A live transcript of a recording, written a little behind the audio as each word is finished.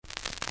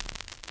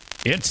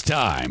It's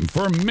time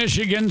for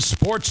Michigan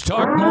Sports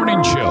Talk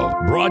Morning Show,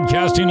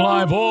 broadcasting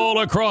live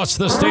all across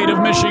the state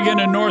of Michigan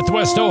and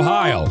Northwest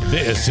Ohio.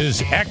 This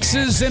is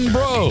X's and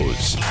Bros.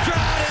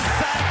 Stroud is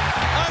set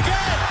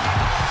again.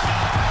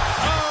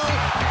 Oh,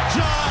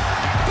 John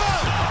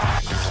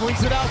Boone. Swings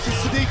it out to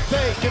Sadiq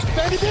Bey.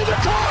 Defended in the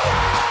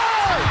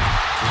corner.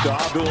 To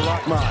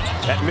Abdul-Rahman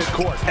at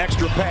midcourt.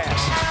 Extra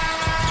pass.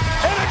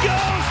 And it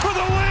goes for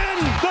the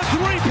win. The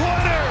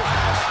three-pointer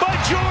by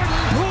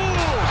Jordan Poole.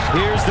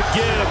 Here's the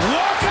give.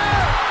 Walker.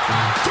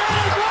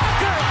 Kenneth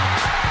Walker.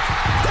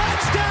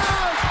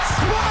 Touchdown.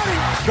 Smarty.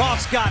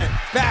 Goff's got it.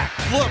 Back.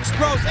 Looks.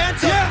 Throws.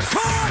 Ends up. Yes.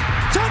 Caught.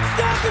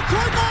 Touchdown to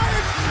Detroit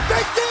Lions.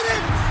 They did it.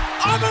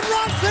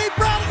 Amon-Ra St.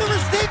 Brown in the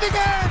receiving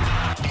end.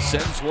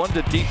 Sends one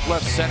to deep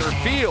left center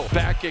field.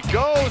 Back it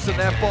goes, and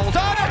that ball's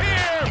out of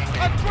here.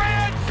 A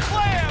grand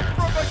slam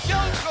from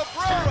Miguel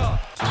Cabrera.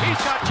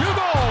 He's got 2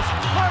 goals.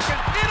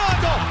 Larkin in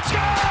on goal.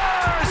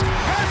 Scores!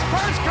 His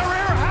first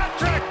career hat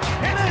trick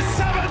in his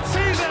 7th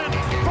season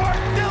for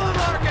Dylan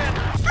Larkin.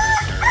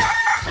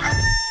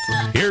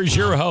 Here's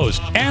your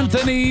host,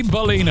 Anthony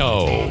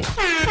Bellino.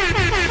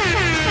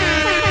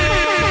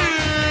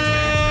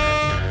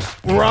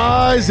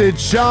 Rise and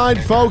shine,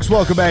 folks.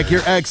 Welcome back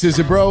here, X's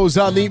and Bros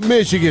on the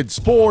Michigan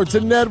Sports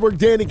Network.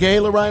 Danny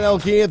Kayla, Ryan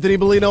Elke, Anthony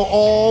Bellino,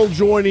 all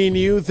joining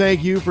you.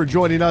 Thank you for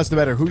joining us, no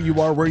matter who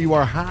you are, where you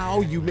are,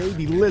 how you may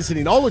be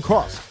listening, all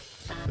across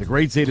the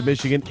great state of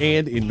Michigan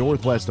and in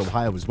Northwest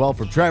Ohio as well.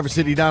 From Traverse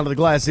City down to the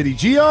Glass City,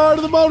 GR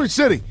to the Motor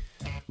City.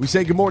 We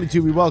say good morning to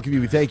you. We welcome you.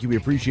 We thank you. We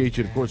appreciate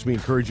you. And, of course, we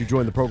encourage you to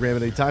join the program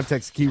at any time.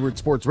 Text the keyword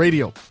Sports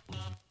Radio.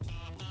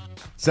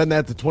 Send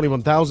that to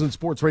 21,000,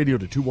 Sports Radio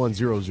to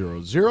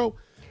 21000.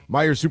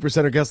 Meyer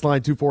Supercenter guest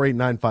line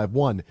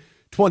 248-951-2176,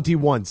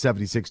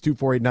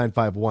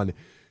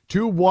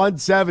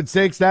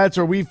 248-951-2176. That's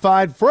where we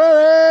find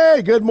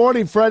Freddie. Good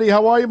morning, Freddie.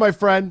 How are you, my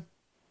friend?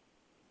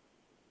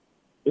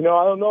 You know,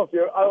 I don't know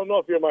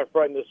if you're my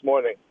friend this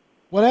morning.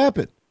 What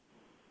happened?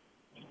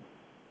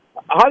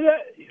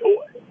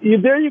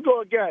 There you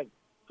go again.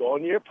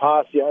 Going to your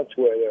posse on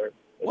Twitter.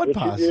 What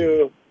posse? You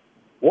do.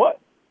 What?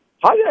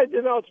 How did I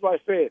denounce my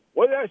faith?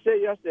 What did I say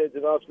yesterday to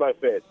denounce my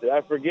faith? Did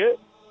I forget?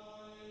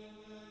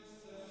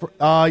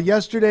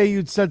 Yesterday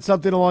you'd said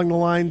something along the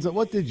lines of,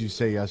 what did you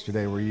say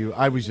yesterday?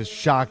 I was just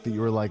shocked that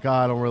you were like,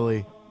 I don't really.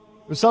 It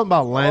was something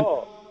about Lent.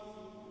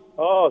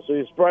 Oh, so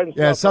you're spreading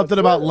stuff. Yeah, something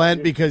on about Twitter.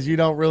 Lent because you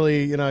don't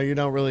really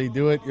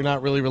do it. You're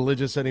not really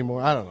religious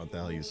anymore. I don't know what the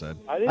hell you said.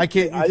 You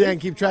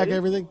can't keep track of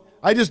everything.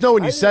 I just know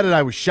when you said it,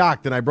 I was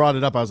shocked, and I brought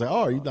it up. I was like,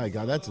 oh,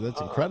 God, that's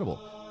incredible.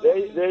 There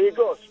you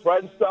go,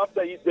 spreading stuff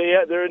that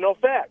there are no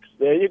facts.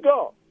 There you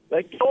go.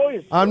 Like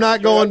always. I'm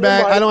not going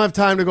back. I don't have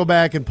time to go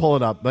back and pull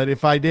it up. But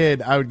if I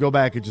did, I would go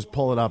back and just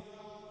pull it up,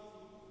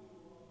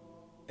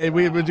 and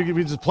we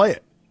just play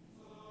it.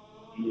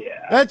 Yeah.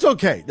 That's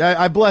okay.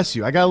 I bless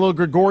you. I got a little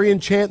Gregorian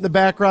chant in the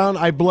background.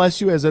 I bless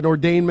you as an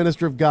ordained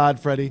minister of God,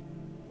 Freddie.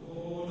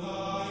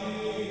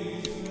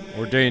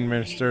 Ordained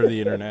minister of the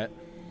internet.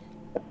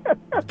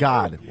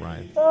 God,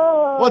 Ryan.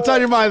 What's on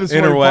your mind this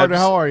morning, partner?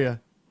 How are you?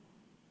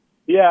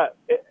 Yeah,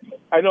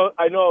 I know.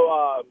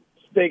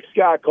 Steak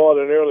Scott called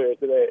in earlier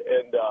today,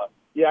 and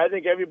I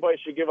think everybody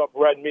should give up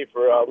red meat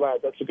for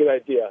Lent. That's a good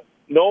idea.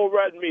 No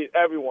red meat,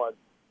 everyone,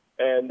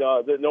 and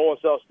no one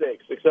sells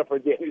steaks except for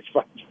Danny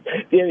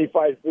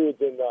Fine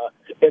Foods in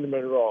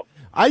Monroe.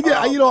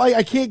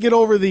 I can't get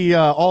over the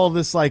all of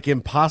this like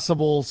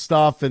impossible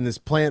stuff and this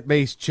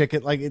plant-based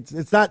chicken. Like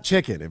it's not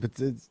chicken. If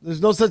it's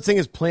there's no such thing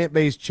as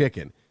plant-based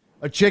chicken.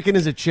 A chicken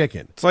is a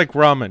chicken. It's like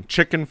ramen,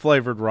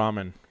 chicken-flavored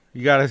ramen.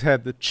 You got to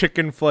have the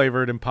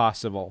chicken-flavored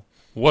impossible.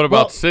 What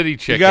about city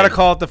chicken? You got to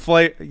call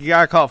it You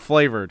got to call it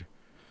flavored.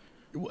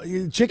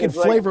 Chicken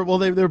flavor. Well,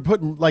 they're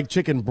putting like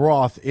chicken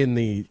broth in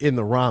the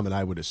ramen,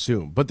 I would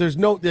assume. But there's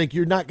no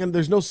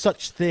there's no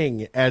such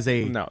thing as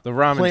the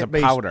ramen's a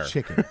powder.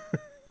 Chicken.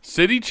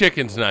 City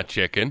chicken's not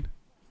chicken,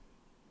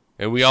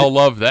 and we all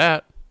love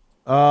that.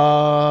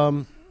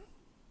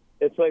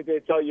 It's like they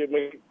tell you.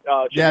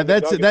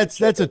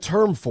 That's a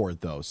term for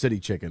it though. City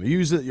chicken. Are you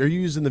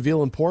using the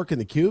veal and pork in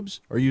the cubes,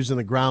 or are you using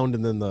the ground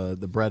and then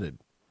the breaded?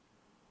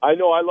 I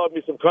know. I love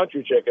me some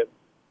country chicken,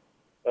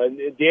 and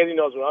Danny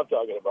knows what I'm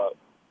talking about.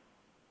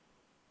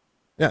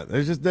 Yeah,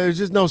 there's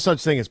just no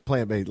such thing as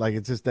plant-based. Like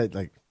it's just that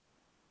like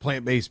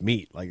plant-based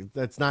meat. Like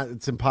that's not.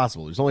 It's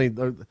impossible.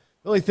 The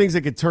only things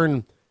that could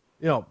turn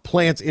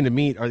plants into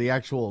meat are the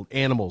actual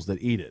animals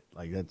that eat it.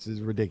 Like that's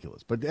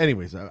ridiculous. But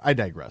anyways, I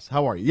digress.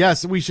 How are you?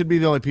 Yes, we should be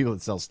the only people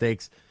that sell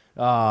steaks.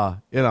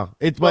 But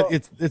it's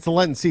the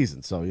Lenten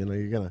season, so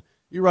you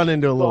run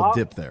into a little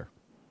dip there.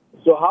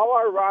 So how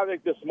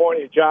ironic this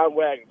morning, John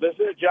Wagner.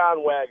 Listen to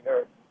John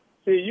Wagner.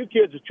 See, you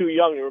kids are too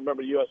young to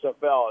remember the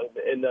USFL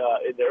in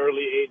the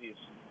early '80s,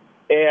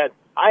 and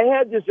I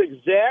had this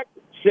exact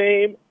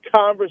same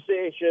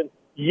conversation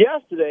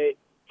yesterday.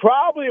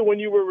 Probably when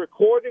you were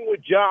recording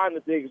with John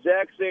at the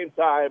exact same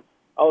time.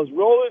 I was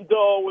rolling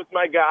dough with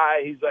my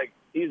guy. He's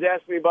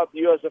asking me about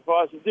the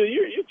USFL. I said, dude,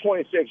 you're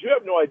 26. You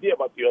have no idea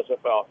about the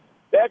USFL.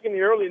 Back in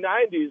the early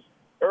 90s,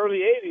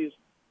 early 80s,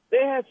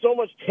 they had so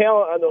much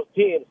talent on those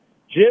teams.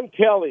 Jim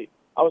Kelly.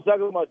 I was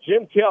talking about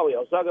Jim Kelly. I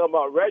was talking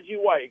about Reggie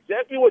White.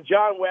 Exactly what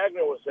John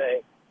Wagner was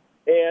saying.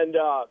 And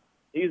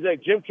he's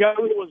like, Jim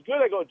Kelly was good.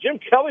 I go, Jim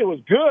Kelly was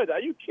good. Are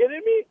you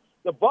kidding me?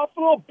 The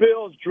Buffalo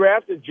Bills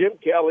drafted Jim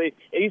Kelly,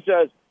 and he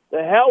says,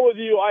 the hell with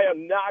you. I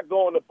am not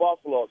going to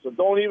Buffalo. So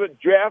don't even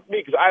draft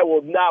me because I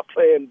will not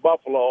play in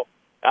Buffalo.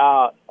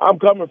 I'm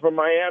coming from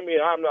Miami,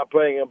 and I'm not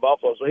playing in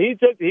Buffalo. So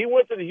he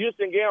went to the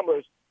Houston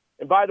Gamblers.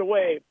 And by the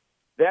way,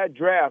 that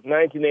draft,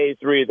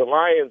 1983, the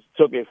Lions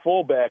took a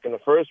fullback in the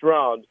first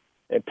round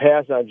and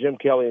passed on Jim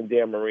Kelly and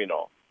Dan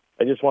Marino.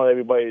 I just want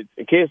everybody,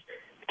 in case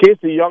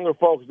the younger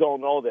folks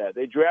don't know that,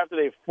 they drafted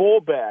a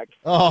fullback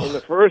in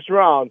the first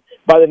round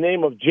by the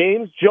name of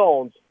James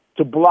Jones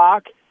to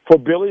block for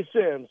Billy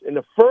Sims in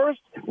the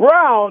first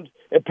round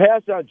and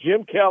passed on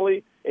Jim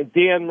Kelly and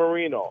Dan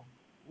Marino.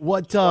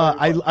 What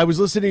I was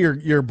listening to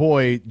your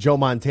boy Joe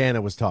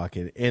Montana was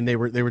talking, and they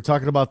were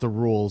talking about the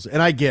rules,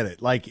 and I get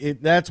it. Like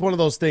that's one of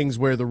those things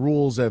where the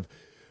rules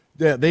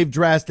they've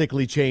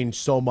drastically changed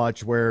so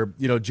much. Where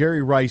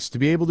Jerry Rice, to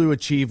be able to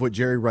achieve what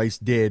Jerry Rice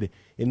did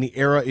in the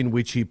era in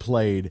which he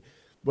played,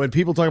 when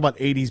people talk about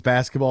 80s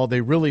basketball,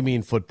 they really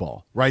mean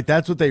football, right?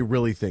 That's what they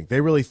really think.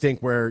 They really think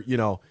where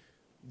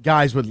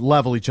guys would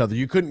level each other.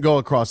 You couldn't go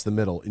across the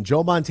middle. And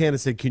Joe Montana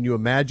said, can you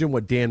imagine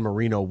what Dan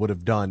Marino would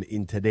have done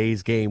in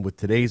today's game with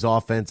today's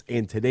offense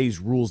and today's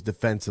rules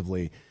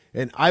defensively?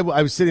 And I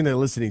was sitting there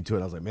listening to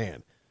it. I was like,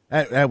 man,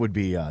 that would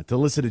be to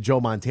listen to Joe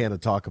Montana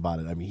talk about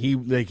it. I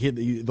mean,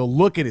 the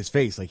look at his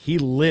face, like he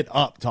lit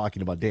up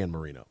talking about Dan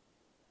Marino.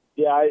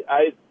 Yeah,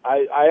 I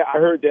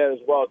heard that as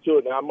well,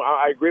 too. And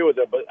I agree with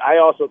it. But I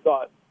also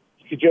thought,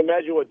 could you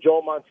imagine what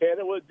Joe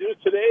Montana would do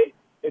today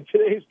in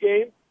today's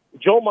game?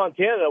 Joe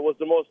Montana was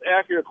the most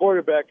accurate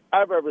quarterback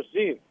I've ever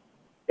seen.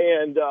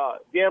 And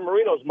Dan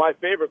Marino is my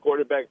favorite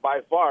quarterback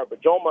by far,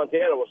 but Joe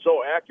Montana was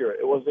so accurate.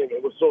 It was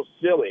so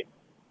silly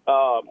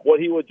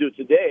what he would do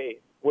today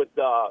with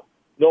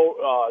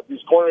these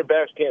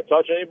cornerbacks can't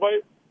touch anybody.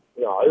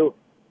 No,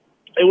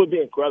 it would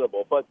be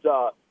incredible. But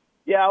I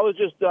was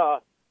just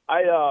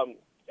I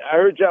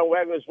heard John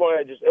Wagner this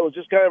morning. It was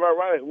just kind of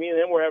ironic. Me and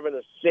him were having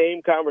the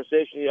same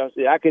conversation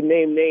yesterday. I could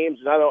name names,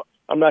 and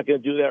I'm not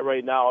going to do that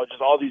right now.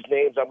 Just all these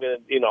names, I'm going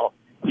to,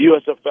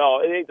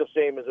 USFL. It ain't the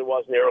same as it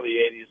was in the early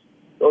 '80s.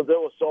 There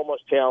was so much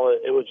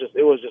talent. It was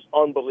just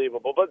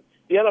unbelievable. But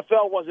the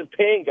NFL wasn't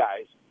paying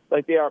guys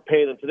like they are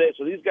paying them today.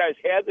 So these guys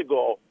had to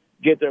go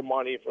get their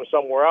money from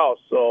somewhere else.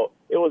 So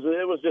it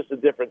was just a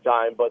different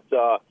time. But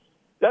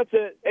that's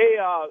it. Hey,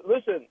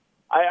 listen,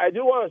 I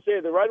do want to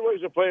say the Red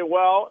Wings are playing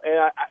well.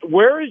 And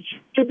where is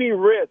J.B.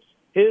 Ritz?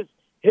 His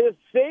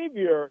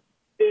savior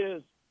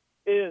is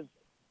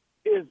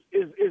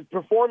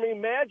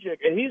performing magic,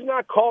 and he's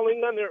not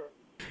calling on their.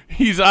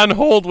 He's on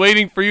hold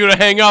waiting for you to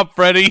hang up,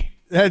 Freddie.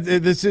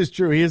 This is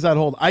true. He is on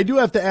hold. I do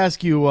have to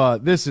ask you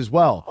this as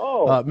well,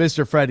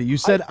 Mr. Freddie. You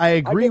said I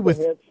agree with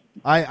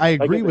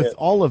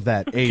all of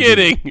that. AB.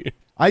 Kidding.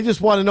 I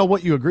just want to know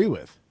what you agree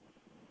with.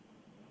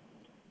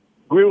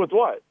 Agree with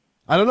what?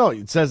 I don't know.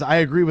 It says I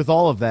agree with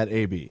all of that.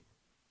 AB.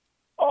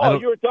 Oh,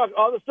 you were talking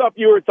all the stuff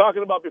you were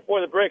talking about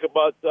before the break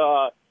about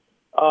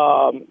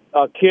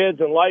kids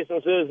and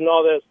licenses and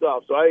all that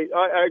stuff. So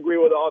I agree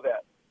with all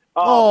that.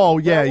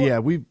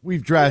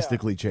 We've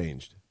drastically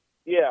changed.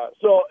 Yeah.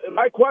 So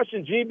my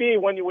question,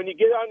 GB, when you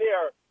get on the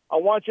air, I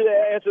want you to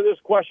answer this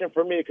question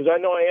for me because I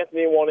know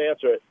Anthony won't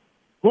answer it.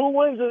 Who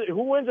wins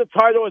a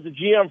title as a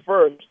GM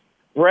first,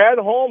 Brad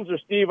Holmes or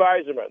Steve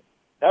Yzerman?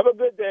 Have a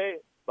good day.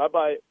 Bye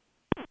bye.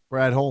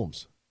 Brad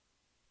Holmes.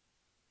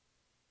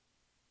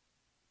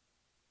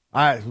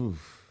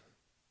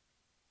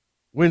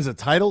 Wins a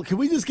title? Can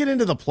we just get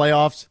into the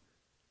playoffs?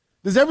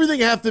 Does everything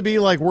have to be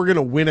like we're going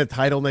to win a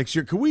title next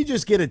year? Can we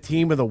just get a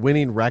team with a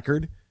winning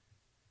record?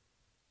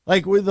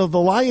 Like with the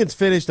Lions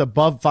finished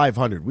above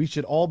 500. We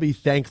should all be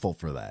thankful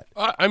for that.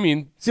 I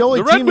mean,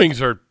 the Red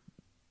Wings are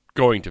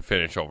going to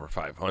finish over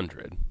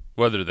 500.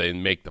 Whether they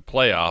make the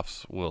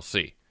playoffs, we'll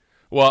see.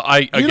 Well,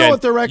 you know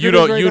what the record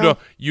is right now?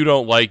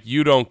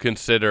 You don't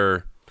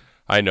consider.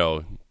 I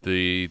know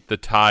the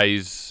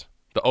ties.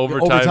 The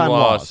overtime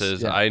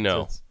losses, yeah, I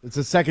know. It's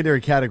a secondary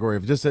category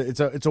of just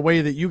it's a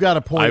way that you got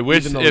a point. I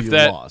wish even though if you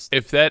that lost.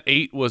 If that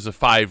 8 was a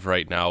 5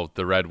 right now,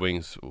 the Red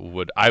Wings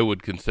I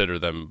would consider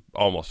them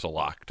almost a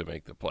lock to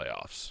make the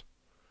playoffs.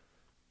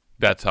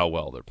 That's how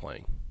well they're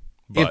playing.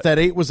 But if that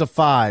 8 was a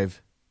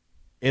 5,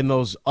 in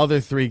those other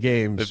 3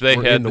 games, if they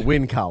were had in the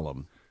win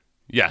column.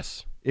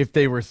 Yes. If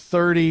they were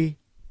 30,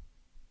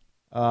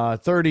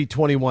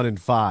 21, and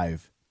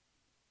 5.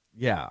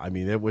 Yeah, I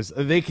mean,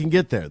 they can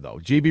get there, though.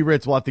 GB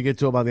Ritz will have to get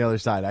to him on the other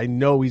side. I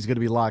know he's going to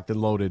be locked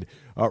and loaded,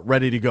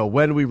 ready to go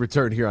when we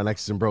return here on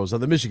X's and Bros on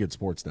the Michigan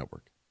Sports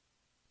Network.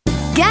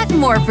 Get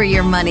more for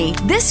your money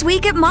this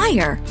week at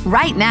Meijer.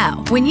 Right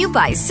now, when you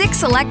buy 6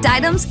 select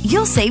items,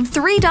 you'll save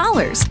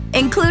 $3,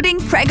 including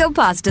Prego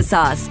pasta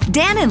sauce,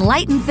 Dannon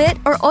Light and Fit,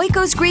 or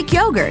Oikos Greek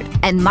yogurt,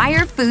 and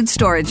Meijer food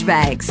storage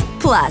bags.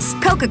 Plus,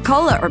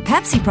 Coca-Cola or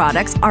Pepsi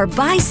products are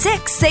buy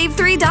 6, save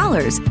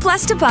 $3,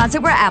 plus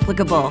deposit where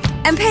applicable.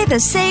 And pay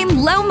the same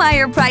low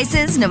Meijer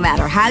prices no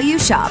matter how you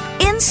shop,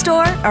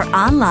 in-store or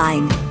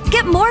online.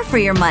 Get more for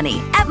your money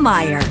at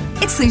Meijer.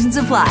 Exclusions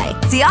apply.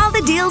 See all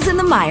the deals in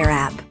the Meijer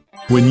app.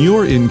 When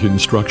you're in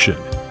construction,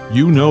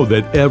 you know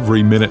that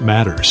every minute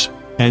matters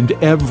and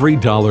every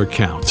dollar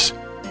counts.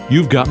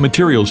 You've got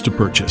materials to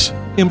purchase,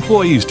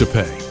 employees to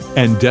pay,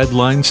 and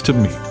deadlines to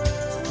meet.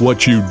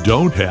 What you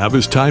don't have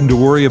is time to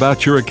worry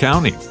about your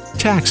accounting,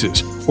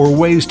 taxes, or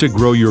ways to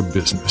grow your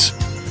business.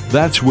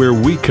 That's where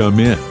we come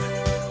in.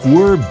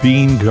 We're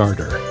Bean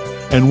Garter.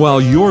 And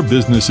while your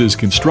business is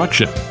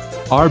construction,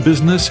 our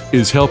business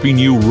is helping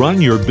you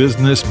run your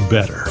business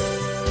better.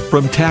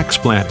 From tax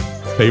planning,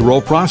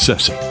 payroll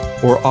processing,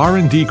 or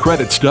R&D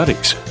credit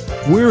studies,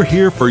 we're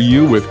here for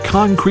you with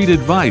concrete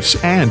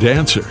advice and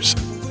answers.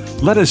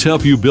 Let us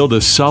help you build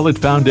a solid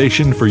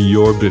foundation for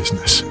your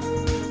business.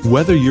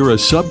 Whether you're a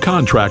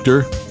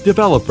subcontractor,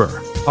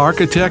 developer,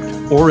 architect,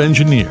 or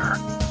engineer,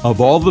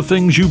 of all the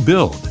things you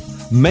build,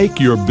 make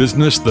your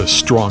business the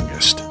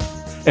strongest.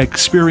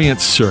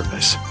 Experience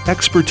service,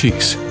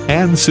 expertise,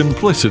 and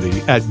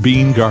simplicity at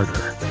Bean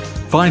Garter.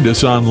 Find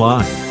us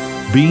online,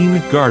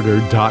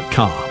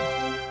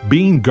 beangarter.com.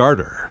 Bean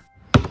Garter.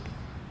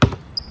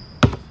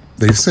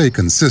 They say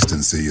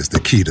consistency is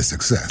the key to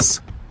success.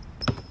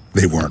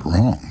 They weren't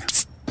wrong.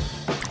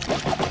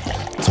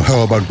 So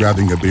how about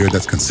grabbing a beer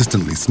that's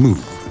consistently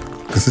smooth,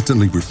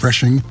 consistently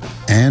refreshing,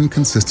 and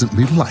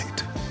consistently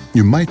light?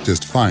 You might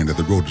just find that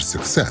the road to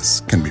success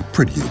can be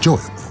pretty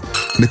enjoyable.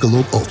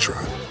 Michelob Ultra,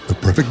 the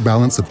perfect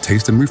balance of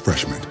taste and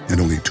refreshment,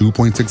 and only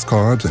 2.6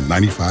 carbs and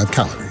 95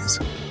 calories.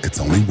 It's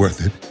only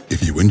worth it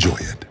if you enjoy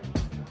it.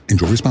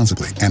 Enjoy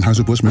responsibly.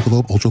 Anheuser-Busch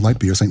Michelob Ultra Light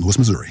Beer, St. Louis,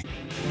 Missouri.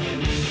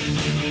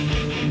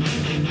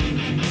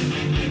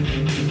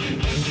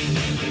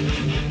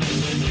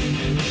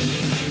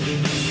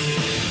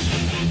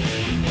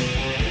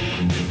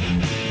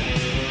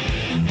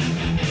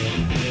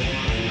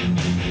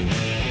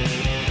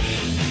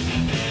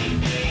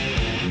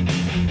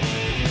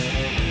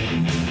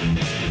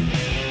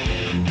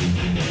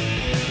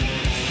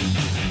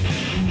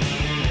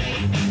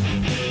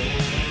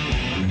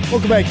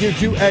 Welcome back here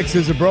to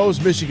X's and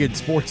Bros, Michigan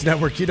Sports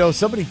Network. You know,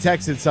 somebody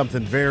texted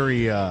something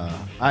very,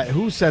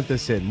 who sent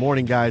this in?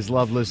 Morning, guys,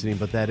 love listening,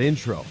 but that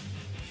intro,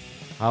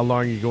 how long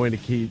are you going to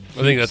keep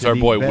I think that's our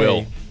boy Bay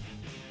Will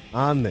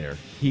on there?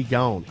 He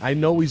gone. I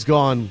know he's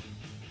gone.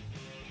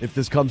 If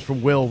this comes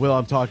from Will,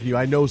 I'm talking to you.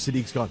 I know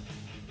Sadiq's gone.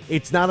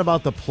 It's not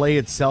about the play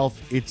itself.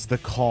 It's the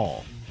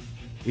call.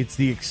 It's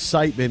the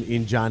excitement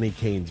in Johnny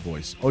Kane's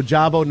voice.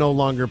 Ojabo no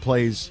longer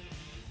plays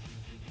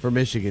for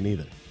Michigan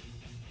either.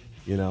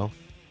 You know?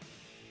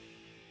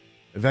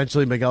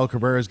 Eventually, Miguel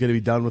Cabrera is going to be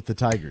done with the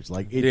Tigers.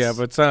 But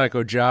it's not like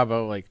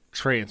Ojabo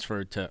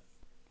transferred to,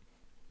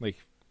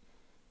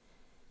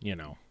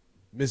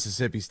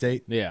 Mississippi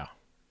State. Yeah,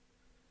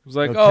 it was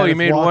he Kenneth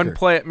made Walker. one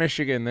play at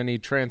Michigan, then he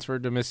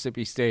transferred to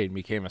Mississippi State and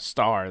became a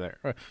star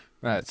there.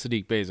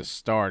 Sadiq Bey's a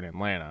star in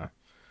Atlanta.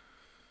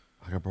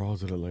 I got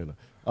bros in Atlanta.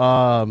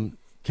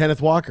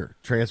 Kenneth Walker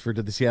transferred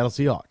to the Seattle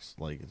Seahawks.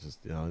 It's just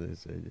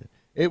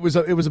it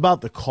was about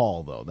the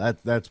call though.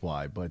 That's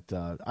why. But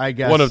I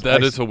guess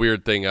that is a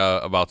weird thing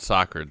about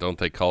soccer. Don't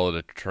they call it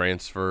a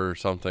transfer or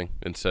something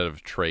instead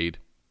of trade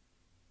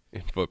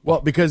in football?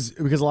 Well, because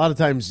a lot of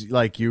times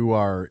you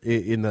are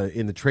in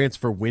the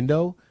transfer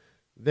window.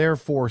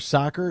 Therefore,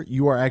 soccer,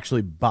 you are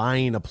actually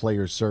buying a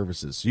player's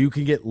services. So you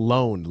can get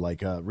loaned,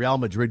 Real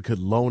Madrid could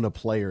loan a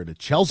player to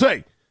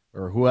Chelsea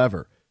or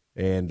whoever,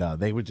 and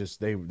they would just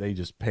they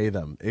just pay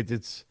them.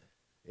 It's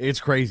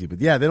crazy,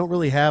 but yeah, they don't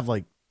really have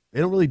they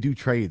don't really do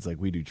trades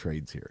like we do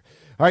trades here.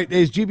 All right,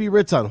 is GB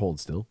Ritz on hold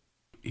still?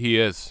 He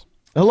is.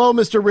 Hello,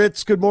 Mr.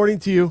 Ritz. Good morning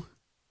to you.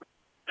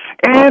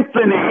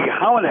 Anthony,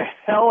 how in the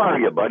hell are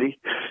you, buddy?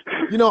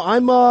 You know,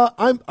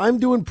 I'm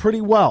doing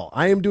pretty well.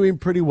 I am doing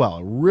pretty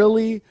well.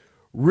 Really,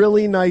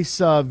 really nice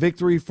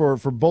victory for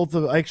both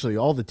of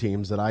all the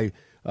teams that I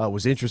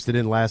was interested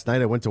in last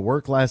night. I went to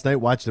work last night,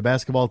 watched the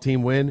basketball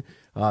team win.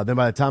 Then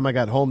by the time I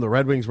got home, the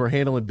Red Wings were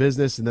handling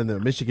business, and then the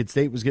Michigan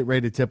State was getting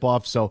ready to tip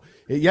off. So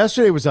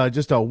yesterday was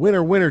just a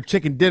winner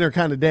chicken dinner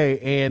kind of day,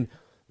 and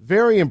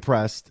very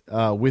impressed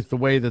with the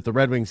way that the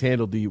Red Wings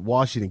handled the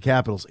Washington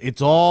Capitals.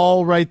 It's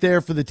all right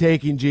there for the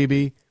taking,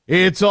 GB.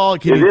 It's all.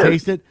 Can you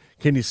taste it?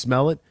 Can you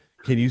smell it?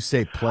 Can you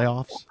say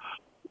playoffs?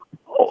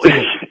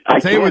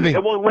 Say it with me.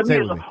 Well, let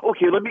me.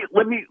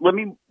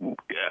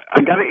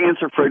 I got to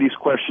answer Freddie's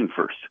question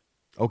first.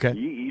 Okay.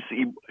 You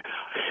see,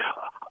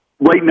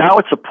 right now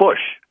it's a push,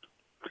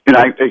 and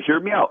hear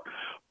me out.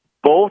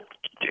 Both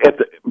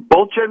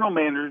general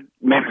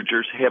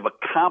managers have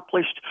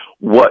accomplished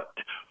what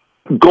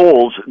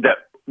goals that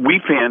we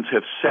fans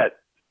have set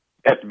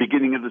at the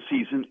beginning of the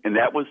season, and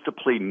that was to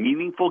play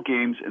meaningful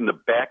games in the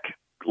back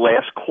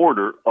last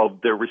quarter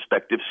of their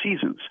respective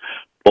seasons.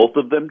 Both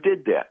of them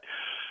did that.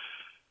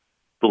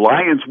 The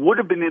Lions would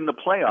have been in the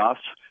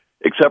playoffs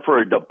except for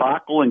a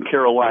debacle in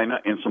Carolina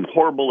and some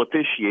horrible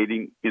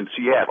officiating in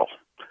Seattle.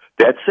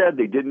 That said,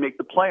 they didn't make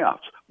the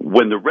playoffs.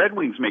 When the Red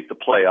Wings make the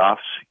playoffs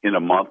in a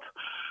month,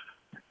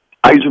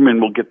 Yzerman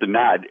will get the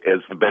nod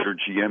as the better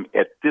GM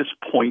at this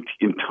point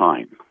in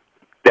time.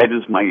 That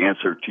is my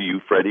answer to you,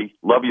 Freddie.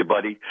 Love you,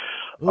 buddy.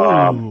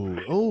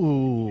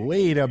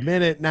 Wait a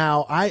minute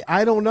now.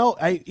 I don't know.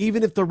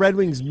 Even if the Red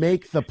Wings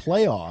make the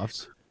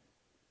playoffs,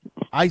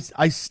 I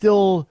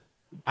still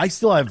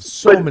have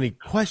so many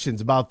questions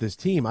about this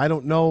team. I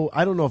don't know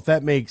if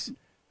that makes.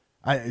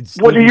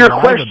 What are your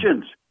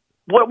questions?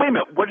 Wait a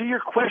minute. What are your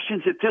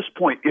questions at this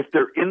point if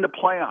they're in the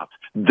playoffs?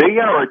 They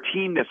are a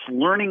team that's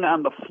learning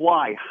on the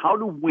fly how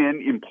to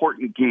win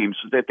important games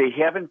that they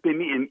haven't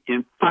been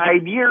in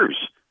 5 years.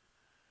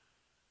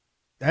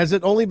 Has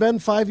it only been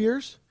 5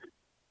 years?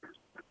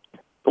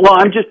 Well,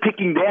 I'm just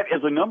picking that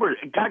as a number.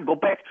 God, go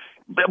back.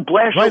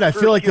 Blashill right, I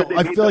feel like the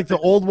the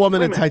old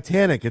woman in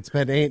Titanic. It's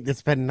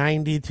been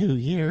 92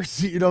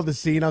 years. You know the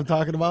scene I'm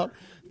talking about.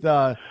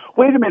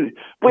 Wait a minute,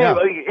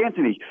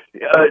 Anthony.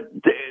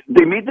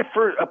 They made the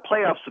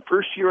playoffs the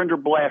first year under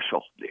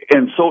Blashill,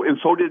 and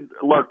so did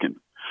Larkin.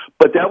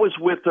 But that was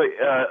with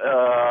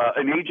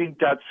an aging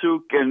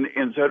Datsuk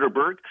and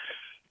Zetterberg.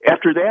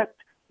 After that,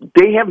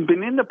 they haven't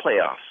been in the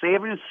playoffs. They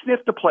haven't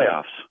sniffed the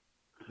playoffs.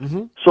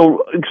 Mm-hmm.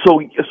 So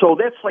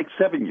that's like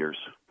 7 years.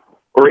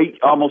 Or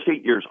almost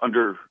 8 years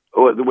under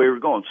the way we're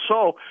going.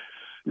 So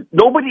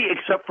nobody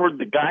except for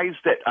the guys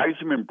that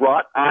Yzerman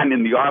brought on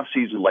in the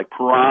offseason, like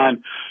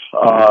Perron,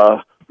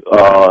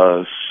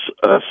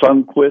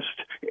 Sundqvist,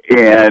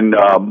 and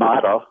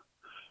Mata,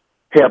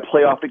 have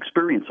playoff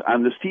experience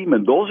on this team.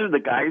 And those are the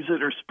guys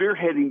that are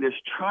spearheading this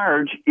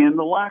charge in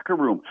the locker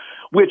room,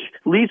 which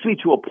leads me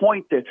to a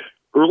point that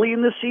early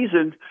in the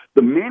season,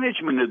 the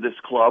management of this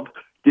club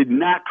did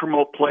not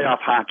promote playoff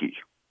hockey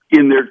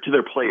to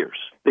their players.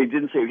 They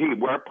didn't say, hey,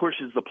 our push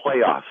is the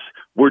playoffs.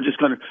 We're just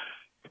going to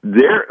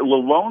 –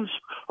 Lalone's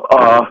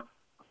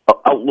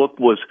outlook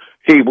was,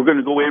 hey, we're going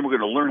to go in, we're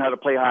going to learn how to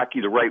play hockey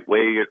the right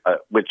way,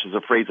 which is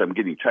a phrase I'm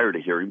getting tired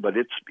of hearing, but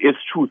it's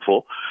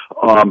truthful.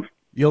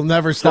 You'll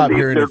never stop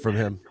hearing it from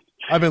him.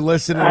 I've been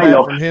listening to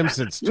that from him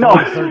since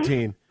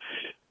 2013.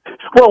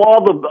 Well,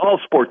 all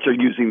sports are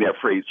using that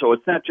phrase, so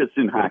it's not just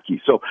in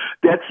hockey. So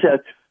that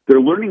said,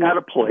 they're learning how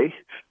to play,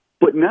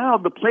 but now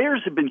the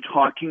players have been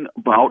talking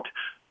about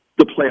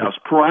the playoffs.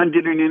 Perron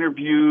did an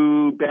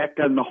interview back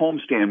on the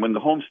homestand when the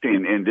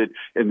homestand ended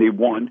and they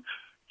won.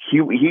 He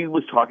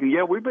was talking,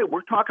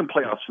 we're talking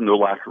playoffs in the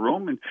locker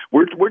room, and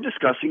we're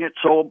discussing it.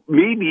 So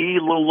maybe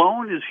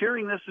Lalone is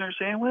hearing this and they're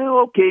saying, well,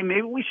 okay,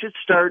 maybe we should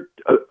start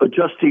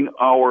adjusting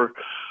our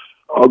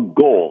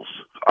goals.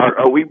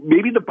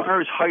 Maybe the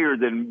bar is higher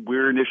than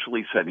we're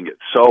initially setting it.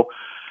 So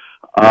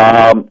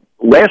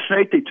last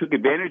night they took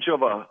advantage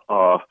of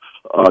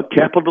a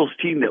Capitals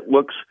team that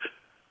looks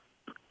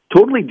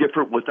totally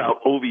different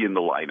without Ovi in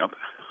the lineup,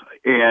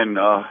 and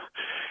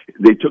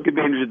they took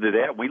advantage of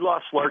that. We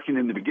lost Larkin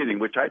in the beginning,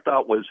 which I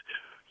thought was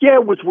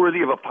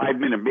worthy of a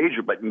 5-minute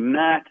major, but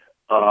not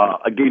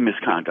a game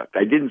misconduct.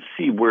 I didn't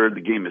see where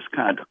the game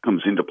misconduct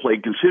comes into play,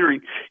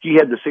 considering he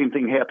had the same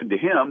thing happen to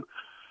him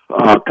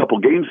a couple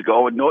games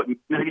ago, and not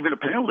even a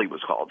penalty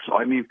was called. So,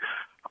 I mean,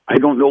 I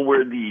don't know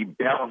where the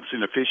balance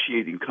in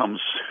officiating comes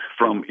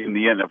from in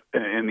the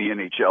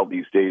NHL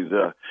these days.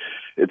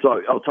 It's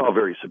all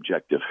very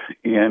subjective,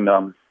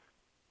 and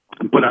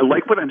but I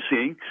like what I'm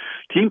seeing.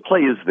 Team play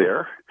is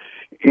there,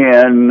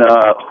 and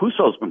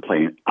Husso's been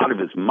playing out of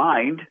his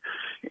mind,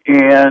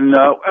 and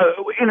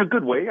in a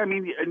good way. I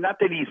mean, not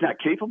that he's not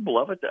capable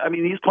of it. I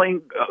mean, he's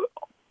playing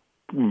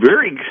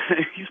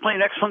he's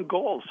playing excellent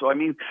goals. So I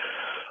mean,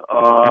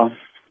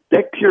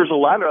 that cures a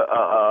lot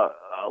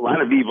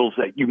of evils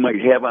that you might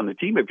have on the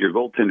team if your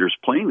goaltender's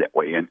playing that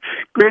way. And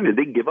granted,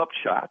 they give up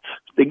shots,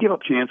 they give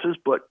up chances,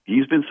 but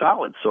he's been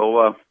solid.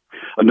 So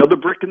another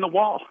brick in the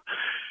wall,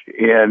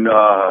 and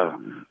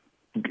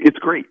it's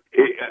great.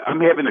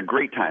 I'm having a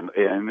great time.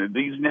 And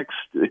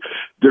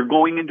they're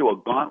going into a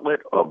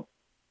gauntlet of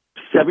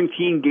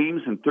 17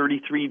 games in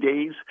 33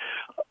 days,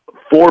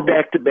 4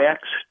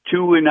 back-to-backs,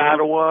 2 in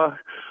Ottawa,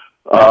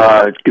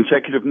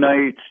 consecutive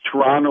nights.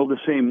 Toronto the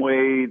same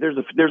way. There's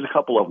a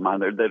couple of them on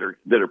there that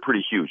are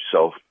pretty huge.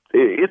 So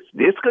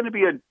it's going to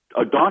be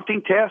a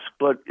daunting task,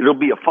 but it'll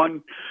be a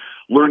fun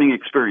learning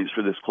experience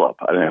for this club,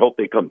 and I hope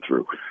they come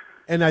through.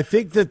 And I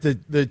think that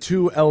the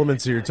two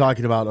elements that you're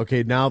talking about,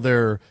 okay, now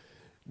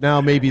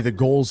maybe the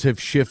goals have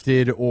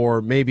shifted,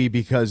 or maybe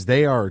because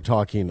they are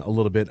talking a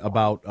little bit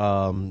about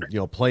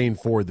playing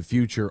for the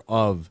future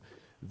of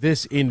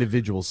this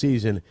individual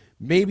season.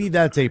 Maybe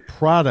that's a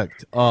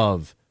product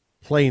of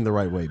playing the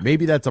right way.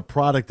 Maybe that's a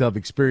product of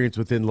experience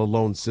within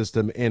Lalone's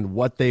system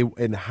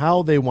and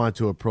how they want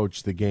to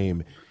approach the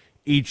game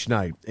each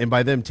night. And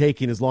by them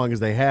taking as long as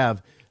they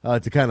have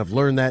to kind of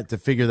learn that, to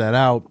figure that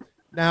out.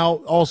 Now,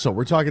 also,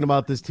 we're talking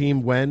about this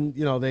team when,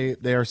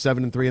 they are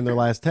 7-3 in their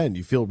last 10.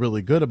 You feel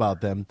really good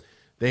about them.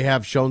 they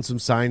have shown some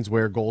signs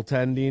where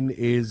goaltending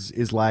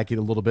is lacking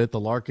a little bit. The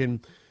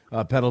Larkin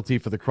penalty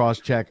for the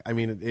cross-check, I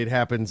mean, it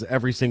happens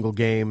every single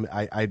game.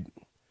 I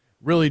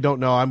really don't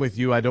know. I'm with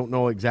you. I don't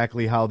know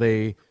exactly how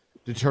they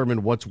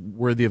determine what's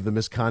worthy of the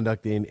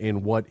misconduct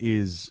and what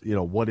is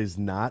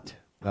not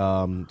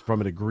from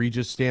an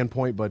egregious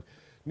standpoint, but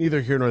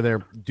neither here nor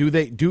there. Do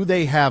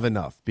they have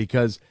enough?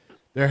 Because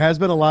there has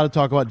been a lot of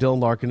talk about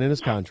Dylan Larkin and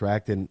his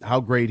contract and how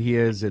great he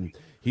is, and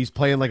he's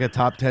playing like a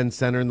top 10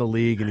 center in the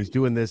league, and he's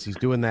doing this, he's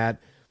doing that.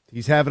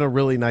 He's having a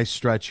really nice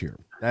stretch here.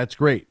 That's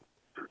great.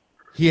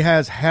 He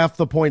has half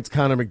the points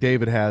Connor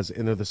McDavid has,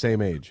 and they're the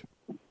same age.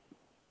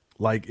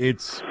 Like,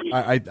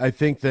 I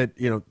think that,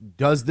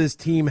 does this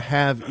team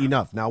have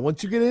enough? Now,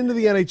 once you get into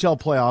the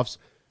NHL playoffs,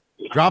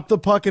 drop the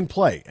puck and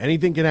play.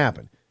 Anything can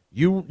happen.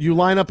 You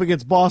line up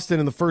against Boston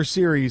in the first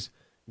series,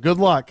 good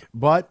luck,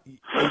 but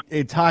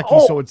it's hockey,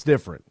 so it's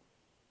different.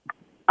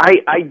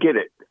 I get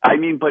it. I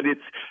mean, but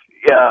it's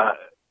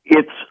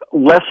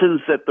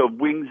lessons that the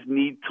Wings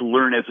need to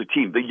learn as a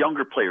team. The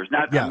younger players,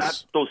 not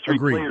those three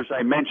players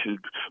I mentioned,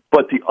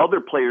 but the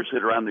other players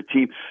that are on the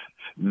team,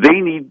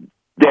 they need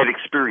that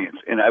experience.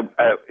 And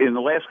in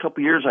the last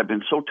couple of years, I've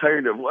been so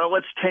tired of,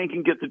 let's tank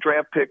and get the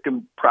draft pick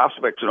and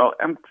prospects and all.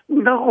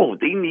 No,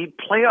 they need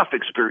playoff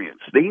experience.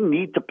 They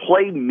need to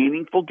play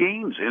meaningful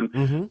games,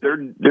 and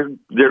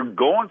they're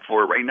going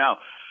for it right now.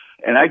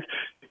 And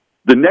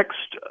the next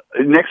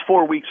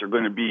 4 weeks are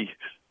going to be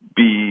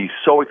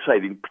so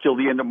exciting till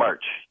the end of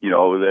March.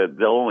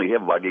 They'll only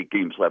have about 8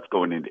 games left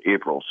going into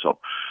April. So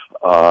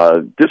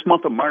this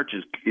month of March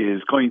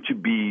is going to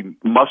be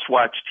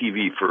must-watch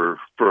TV for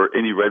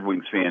any Red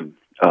Wings fan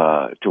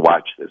to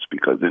watch this,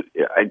 because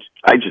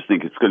I just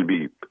think it's going to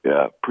be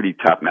pretty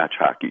top-notch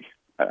hockey.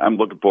 I'm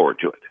looking forward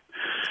to it.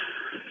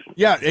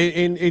 Yeah,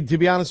 and to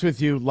be honest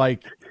with you,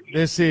 like,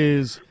 this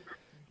is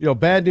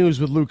bad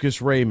news with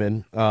Lucas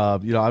Raymond.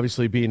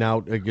 Obviously being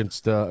out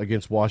against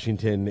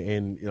Washington,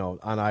 and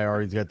on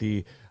IR, he's got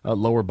the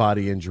lower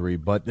body injury.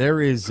 But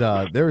there is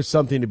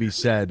something to be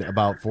said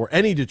about, for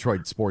any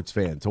Detroit sports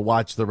fan, to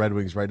watch the Red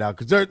Wings right now,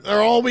 because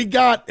they're all we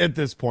got at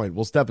this point.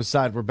 We'll step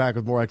aside. We're back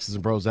with more X's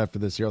and Bros after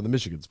this here on the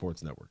Michigan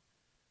Sports Network.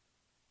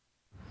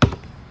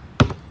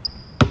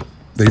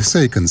 They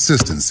say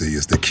consistency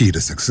is the key to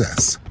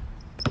success.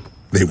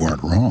 They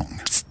weren't wrong.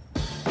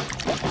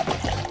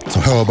 So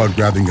how about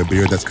grabbing a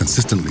beer that's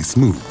consistently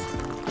smooth,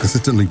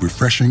 consistently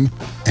refreshing,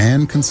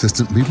 and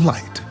consistently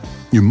light?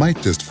 You might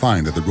just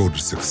find that the road to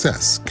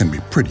success can be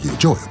pretty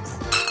enjoyable.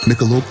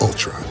 Michelob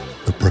Ultra,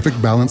 the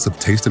perfect balance of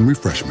taste and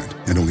refreshment,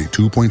 and only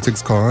 2.6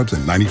 carbs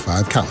and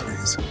 95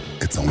 calories.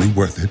 It's only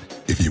worth it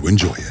if you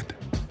enjoy it.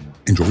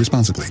 Enjoy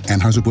responsibly.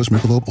 Anheuser-Busch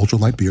Michelob Ultra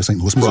Light Beer, St.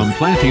 Louis, Missouri. From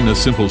planting a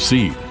simple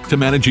seed to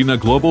managing a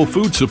global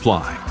food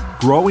supply,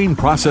 growing,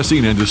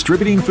 processing, and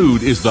distributing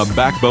food is the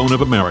backbone of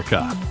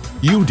America.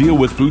 You deal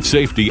with food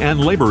safety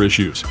and labor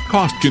issues,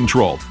 cost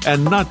control,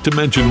 and not to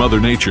mention Mother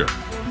Nature.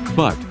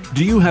 But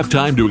do you have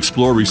time to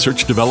explore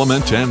research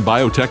development and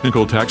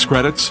biotechnical tax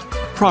credits?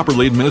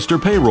 Properly administer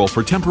payroll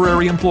for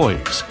temporary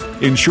employees.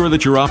 Ensure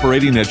that you're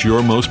operating at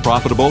your most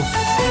profitable?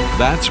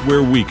 That's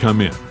where we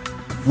come in.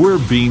 We're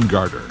Bean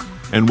Garter.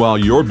 And while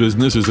your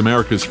business is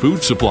America's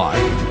food supply,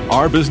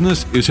 our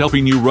business is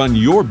helping you run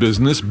your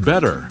business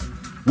better.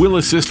 We'll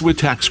assist with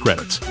tax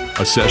credits,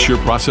 assess your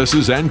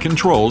processes and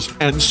controls,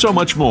 and so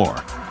much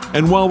more.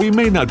 And while we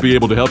may not be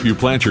able to help you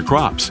plant your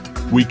crops,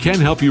 we can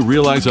help you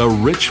realize a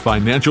rich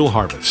financial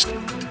harvest.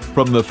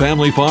 From the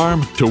family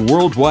farm to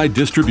worldwide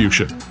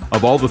distribution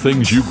of all the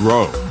things you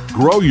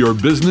grow your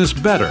business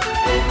better.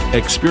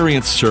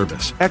 Experience,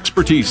 service,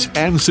 expertise,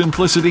 and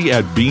simplicity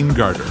at Bean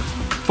Garter.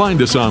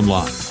 Find us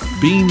online,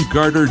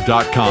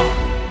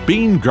 beangarter.com.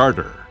 Bean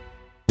Garter.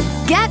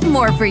 Get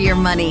more for your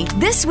money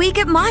this week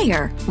at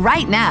Meijer.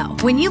 Right now,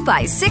 when you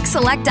buy 6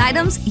 select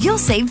items, you'll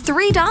save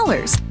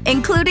 $3,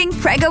 including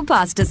Prego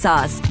pasta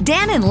sauce,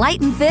 Dannon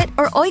Light and Fit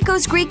or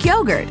Oikos Greek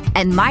yogurt,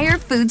 and Meijer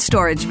food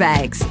storage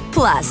bags.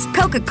 Plus,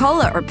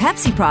 Coca-Cola or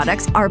Pepsi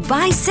products are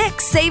buy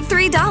 6, save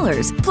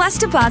 $3, plus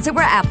deposit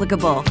where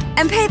applicable.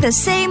 And pay the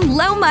same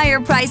low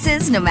Meijer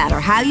prices no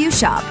matter how you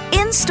shop,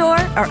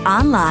 in-store or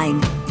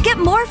online. Get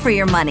more for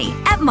your money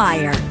at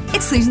Meijer.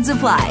 Exclusions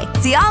apply.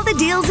 See all the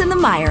deals in the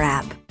Meijer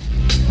app.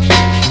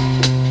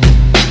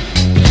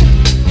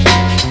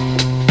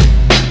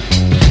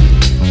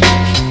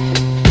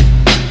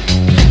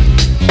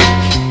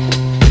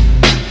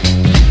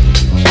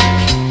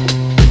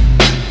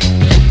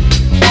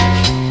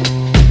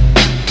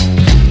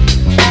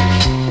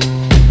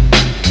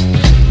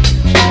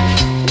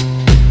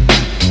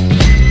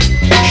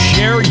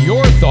 Share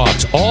your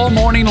thoughts all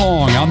morning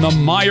long on the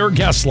Meijer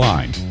guest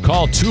line.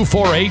 Call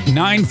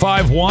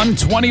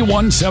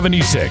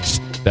 248-951-2176.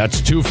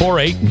 That's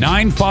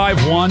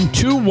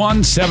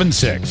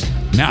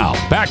 248-951-2176. Now,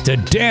 back to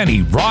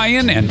Danny,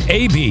 Ryan, and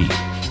AB.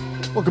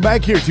 Welcome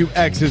back here to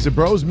X's and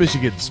Bros,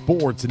 Michigan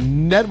Sports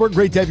Network.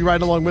 Great to have you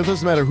riding along with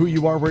us, no matter who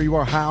you are, where you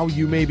are, how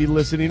you may be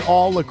listening,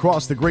 all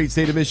across the great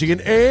state of Michigan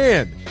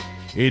and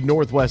in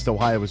Northwest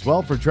Ohio as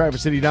well. From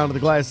Traverse City down to the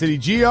Glass City,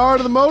 GR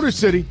to the Motor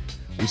City.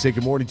 we say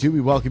good morning to you.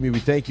 We welcome you. We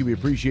thank you. We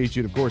appreciate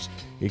you. And, of course,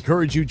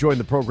 encourage you to join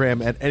the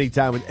program at any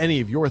time with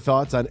any of your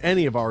thoughts on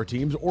any of our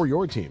teams or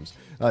your teams.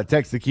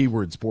 Text the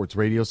keyword sports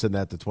radio. Send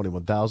that to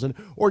 21,000.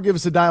 Or give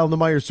us a dial on the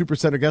Meijer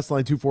Supercenter guest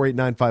line,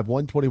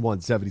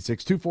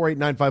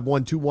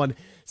 248-951-2176.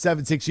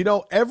 248-951-2176. You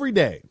know, every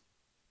day,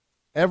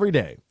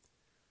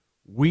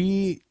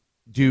 we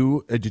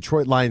do a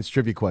Detroit Lions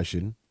trivia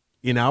question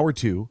in hour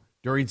 2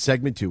 during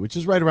segment 2, which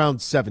is right around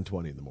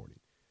 7:20 in the morning.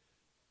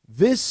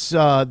 This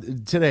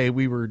today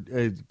we were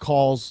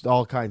calls,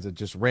 all kinds of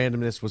just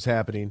randomness was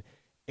happening,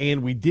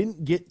 and we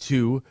didn't get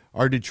to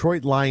our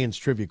Detroit Lions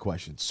trivia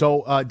question.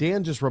 So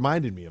Dan just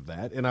reminded me of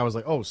that, and I was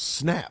like, oh,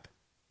 snap.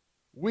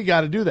 We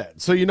got to do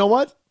that. So you know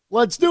what?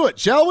 Let's do it,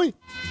 shall we?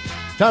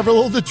 Time for a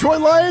little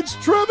Detroit Lions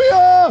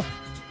trivia.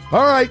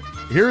 All right,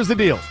 here's the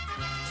deal.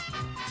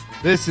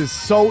 This is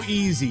so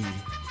easy.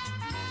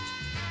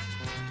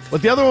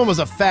 But the other one was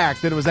a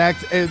fact, and it was like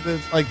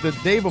the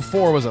day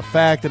before was a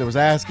fact, and it was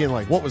asking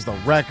like what was the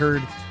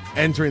record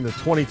entering the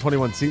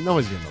 2021 season.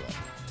 Nobody's gonna know that.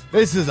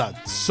 This is a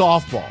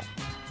softball.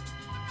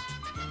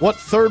 What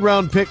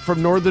third-round pick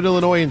from Northern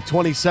Illinois in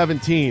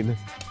 2017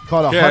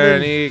 caught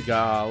 100? Kenny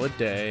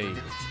Galladay.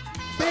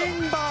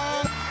 Bing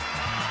bong.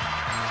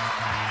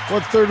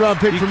 What third-round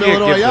pick from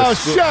Illinois? Oh,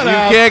 shut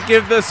up! You can't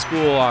give the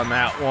school on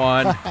that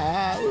one.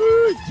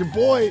 It's your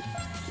boy,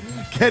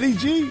 Kenny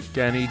G.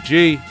 Kenny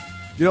G.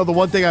 You know, the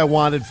one thing I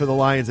wanted for the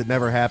Lions that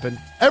never happened?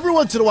 Every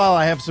once in a while,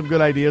 I have some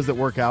good ideas that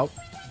work out.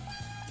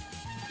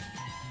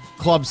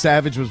 Club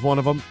Savage was one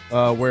of them,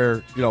 where,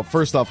 you know,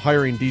 first off,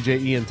 hiring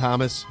DJ Ian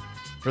Thomas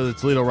for the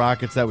Toledo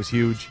Rockets, that was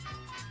huge.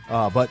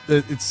 But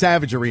it's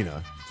Savage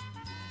Arena,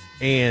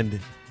 and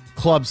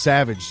Club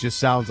Savage just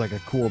sounds like a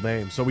cool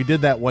name. So we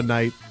did that one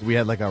night. We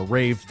had like a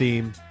rave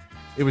theme.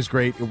 It was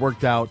great. It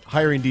worked out.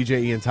 Hiring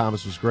DJ Ian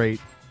Thomas was great.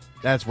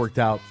 That's worked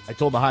out. I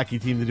told the hockey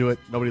team to do it.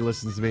 Nobody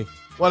listens to me.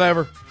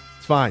 Whatever.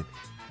 It's fine.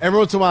 Every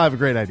once in a while, I have a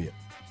great idea.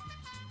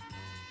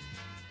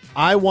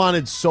 I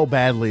wanted so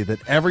badly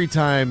that every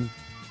time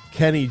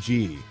Kenny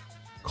G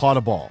caught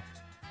a ball,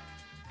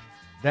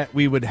 that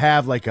we would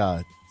have like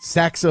a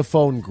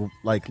saxophone,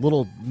 like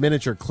little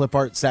miniature clip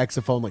art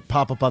saxophone, like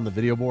pop up on the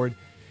video board,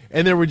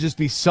 and there would just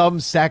be some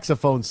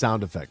saxophone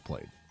sound effect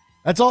played.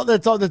 That's all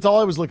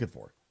I was looking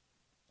for.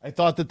 I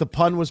thought that the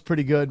pun was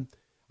pretty good.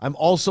 I'm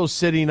also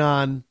sitting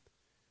on,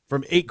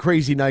 from 8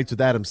 Crazy Nights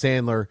with Adam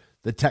Sandler,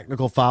 The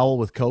Technical Foul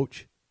with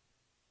Coach.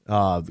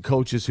 The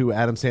Coach is who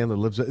Adam Sandler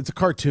lives with. It's a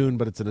cartoon,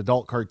 but it's an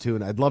adult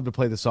cartoon. I'd love to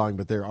play the song,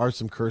 but there are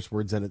some curse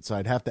words in it, so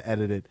I'd have to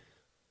edit it.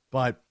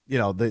 But, you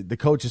know, the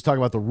coach is talking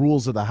about the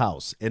rules of the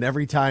house. And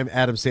every time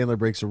Adam Sandler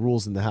breaks the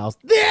rules in the house,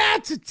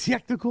 that's a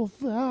technical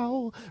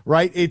foul,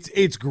 right?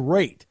 It's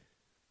great.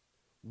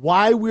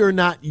 Why we're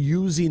not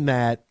using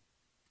that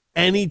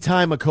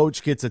anytime a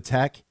coach gets a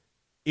tech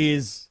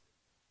is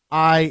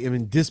I am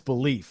in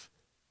disbelief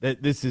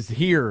that this is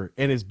here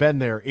and has been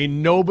there,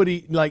 and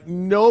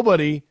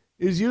nobody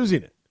is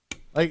using it.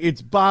 Like,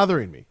 it's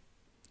bothering me.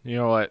 You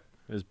know what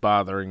is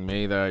bothering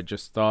me that I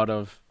just thought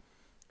of?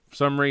 For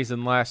some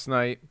reason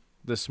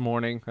this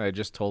morning, I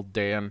just told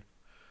Dan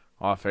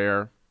off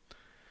air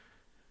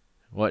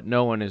what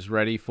no one is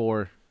ready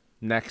for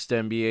next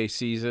NBA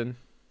season.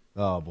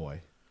 Oh,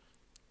 boy.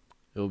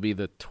 It will be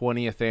the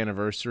 20th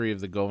anniversary of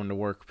the Going to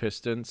Work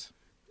Pistons.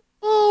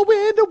 Oh,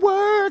 into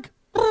work.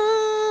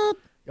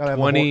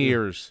 20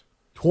 years.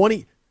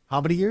 20?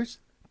 How many years?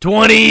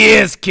 20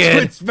 years,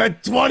 kid. It's been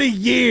 20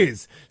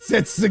 years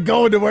since the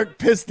Going to Work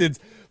Pistons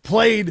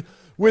played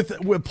with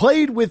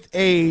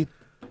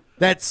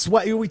that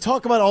sweat. We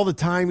talk about all the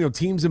time, you know,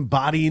 teams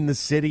embodying the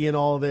city and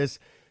all of this.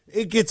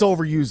 It gets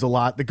overused a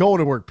lot. The Going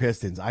to Work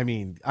Pistons, I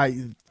mean,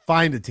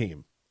 find a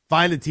team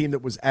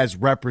that was as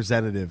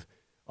representative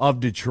of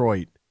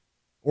Detroit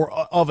or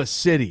of a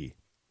city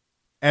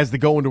as the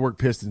Going to Work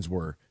Pistons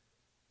were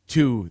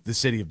to the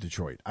city of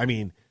Detroit. I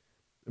mean,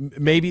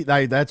 maybe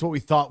that's what we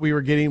thought we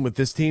were getting with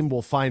this team.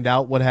 We'll find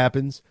out what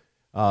happens.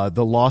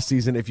 The lost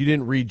season, if you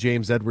didn't read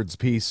James Edwards'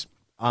 piece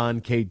on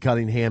Cade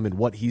Cunningham and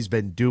what he's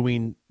been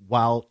doing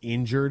while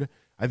injured,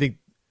 I think,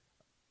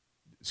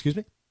 excuse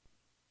me?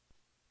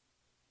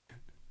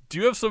 Do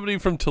you have somebody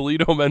from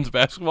Toledo men's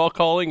basketball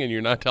calling and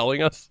you're not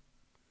telling us?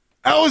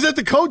 Oh, is it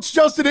the coach,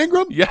 Justin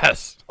Ingram?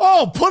 Yes.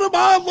 Oh, put him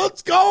on.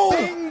 Let's go.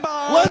 Bing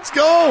bong. Let's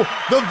go.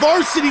 The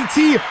Varsity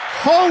T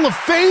Hall of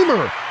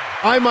Famer,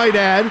 I might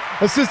add,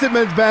 assistant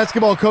men's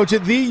basketball coach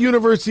at the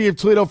University of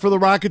Toledo for the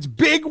Rockets.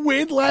 Big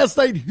win last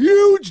night.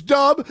 Huge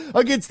dub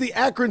against the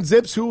Akron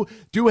Zips, who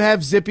do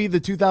have Zippy, the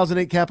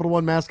 2008 Capital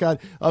One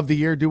mascot of the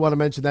year. Do want to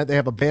mention that. They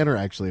have a banner,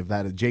 actually, of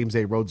that at James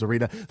A. Rhodes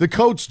Arena. The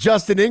coach,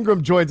 Justin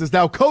Ingram, joins us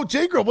now. Coach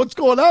Ingram, what's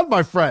going on,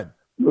 my friend?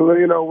 Well,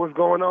 you know, what's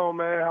going on,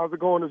 man? How's it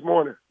going this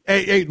morning?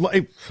 Hey,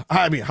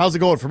 I mean, how's it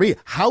going for me?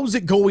 How's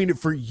it going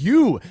for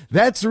you?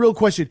 That's the real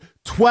question.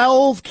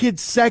 12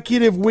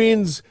 consecutive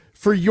wins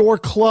for your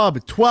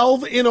club.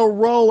 12 in a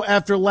row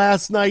after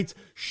last night's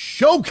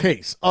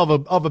showcase of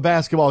a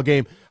basketball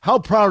game. How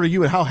proud are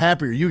you and how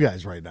happy are you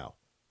guys right now?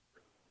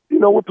 You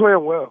know, we're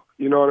playing well.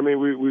 You know what I mean?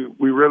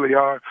 We really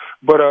are.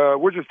 But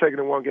we're just taking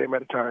it one game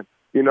at a time.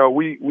 You know,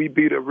 we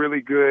beat a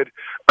really good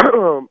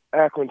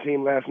Akron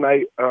team last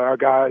night. Our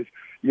guys,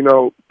 you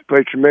know,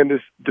 played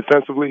tremendous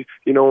defensively,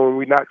 you know, when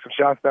we knocked some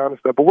shots down and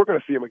stuff. But we're going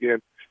to see them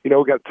again. You know,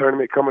 we got a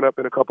tournament coming up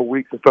in a couple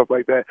weeks and stuff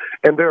like that.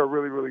 And they're a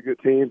really, really good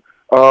team.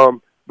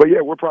 But,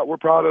 yeah, we're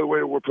proud of the way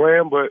that we're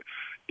playing. But,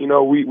 you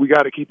know, we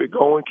got to keep it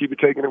going, keep it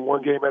taking it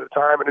one game at a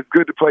time. And it's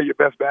good to play your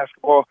best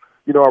basketball,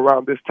 you know,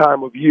 around this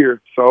time of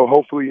year. So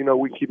hopefully, you know,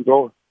 we can keep it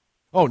going.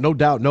 Oh, no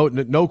doubt.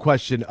 No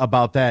question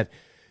about that.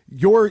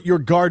 Your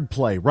guard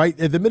play, right?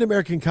 The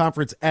Mid-American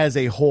Conference as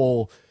a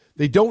whole,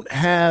 they don't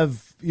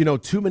have, you know,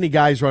 too many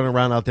guys running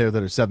around out there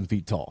that are 7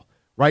 feet tall,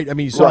 right? I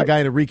mean, you saw a guy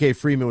in Enrique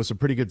Freeman with some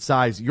pretty good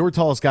size. Your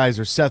tallest guys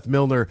are Seth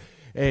Milner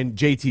and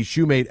JT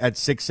Shoemate at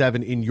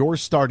 6'7" in your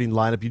starting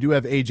lineup. You do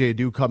have AJ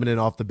Adu coming in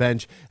off the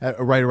bench at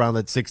right around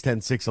that 6'10",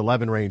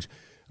 6'11" range.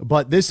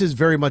 But this is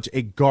very much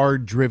a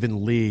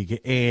guard-driven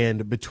league,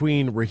 and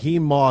between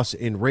Raheem Moss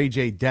and Ray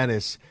J.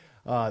 Dennis,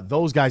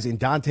 those guys in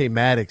Dante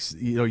Maddox,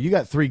 you know, you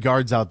got 3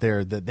 guards out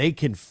there that they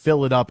can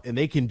fill it up, and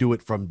they can do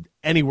it from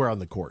anywhere on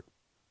the court.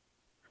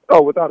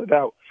 Oh, without a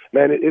doubt,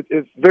 man.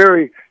 It's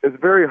very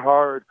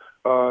hard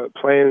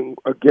playing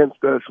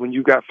against us when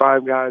you got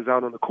 5 guys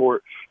out on the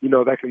court, you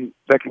know, that can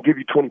give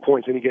you 20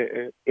 points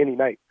any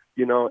night.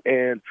 You know,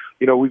 and,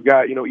 you know, we've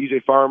got, you know,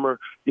 EJ Farmer,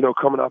 you know,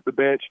 coming off the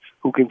bench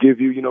who can give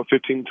you, you know,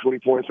 15, 20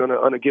 points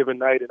on a given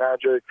night, and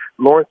Andre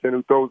Lawrenson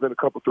who throws in a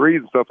couple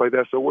threes and stuff like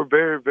that. So we're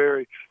very,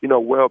 very, you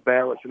know,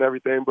 well-balanced and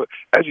everything. But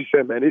as you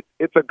said, man,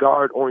 it's a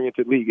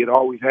guard-oriented league. It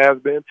always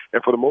has been,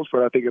 and for the most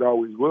part, I think it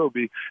always will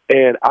be.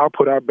 And I'll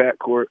put our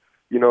backcourt,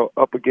 you know,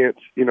 up against,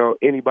 you know,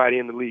 anybody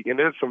in the league. And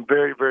there's some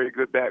very, very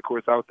good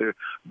backcourts out there.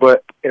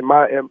 But in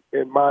my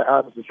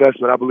honest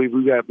assessment, I believe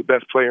we have the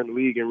best player in the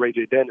league in Ray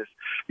J. Dennis,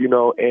 you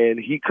know, and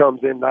he comes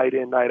in, night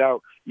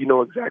out. You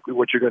know exactly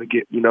what you're going to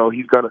get. You know,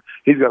 he's gonna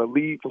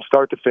lead from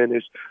start to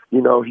finish.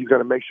 You know, he's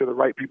going to make sure the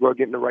right people are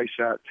getting the right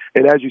shots.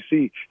 And as you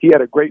see, he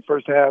had a great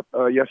first half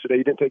yesterday.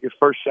 He didn't take his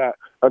first shot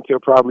until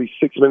probably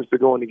 6 minutes to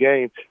go in the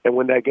game. And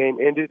when that game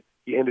ended,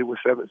 he ended with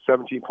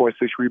 17.6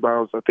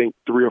 rebounds, I think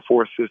 3 or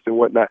 4 assists and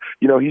whatnot.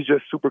 You know, he's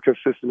just super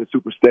consistent and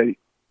super steady.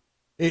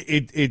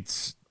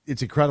 It's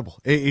incredible.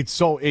 It's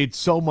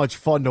so much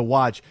fun to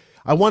watch.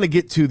 I want to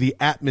get to the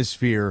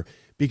atmosphere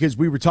because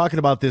we were talking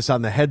about this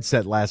on the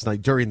headset last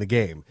night during the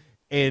game,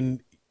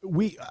 and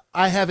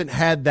I haven't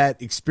had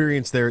that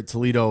experience there at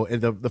Toledo.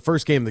 And the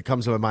first game that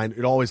comes to my mind,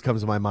 it always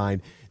comes to my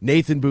mind,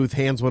 Nathan Booth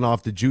hands one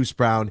off to Juice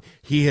Brown.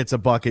 He hits a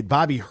bucket.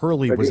 Bobby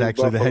Hurley was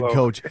actually the head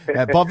coach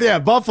at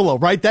Buffalo,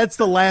 right? That's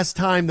the last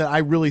time that I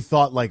really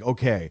thought, like,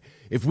 okay,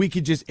 if we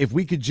could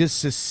just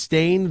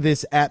sustain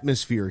this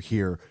atmosphere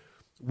here,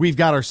 we've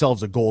got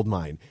ourselves a gold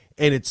mine.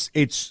 And it's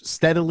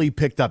steadily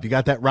picked up. You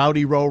got that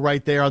rowdy row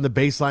right there on the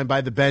baseline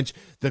by the bench,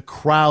 the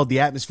crowd,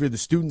 the atmosphere, the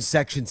student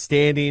section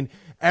standing,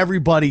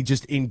 everybody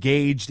just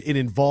engaged and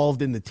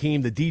involved in the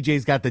team. The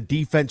DJ's got the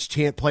defense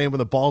chant playing when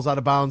the ball's out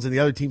of bounds and the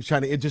other team's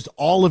trying to, just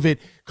all of it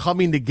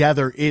coming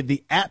together in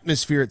the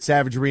atmosphere at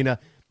Savage Arena.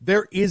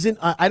 There isn't,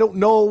 I don't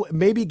know,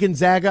 maybe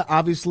Gonzaga,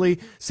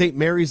 obviously, St.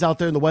 Mary's out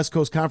there in the West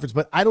Coast Conference,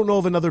 but I don't know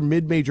of another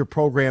mid-major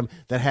program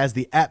that has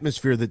the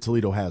atmosphere that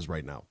Toledo has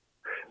right now.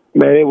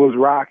 Man, it was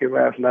rocking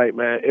last night,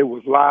 man. It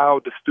was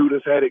loud. The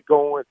students had it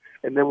going.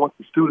 And then once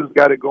the students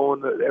got it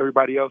going,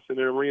 everybody else in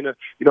the arena,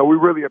 you know, we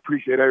really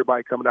appreciate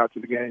everybody coming out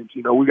to the games.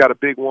 You know, we got a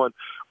big one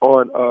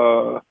on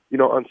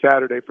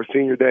Saturday for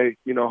Senior Day.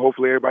 You know,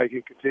 hopefully everybody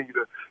can continue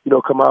to, you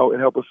know, come out and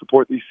help us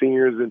support these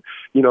seniors and,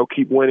 you know,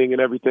 keep winning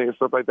and everything and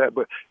stuff like that.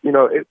 But, you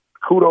know,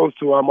 kudos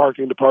to our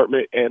marketing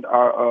department and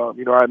our,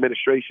 our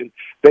administration.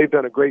 They've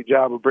done a great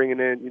job of bringing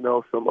in, you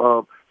know,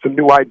 some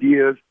new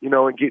ideas, you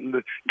know, and getting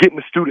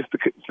the students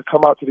to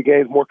come out to the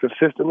games more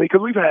consistently,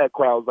 because we've had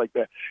crowds like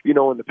that, you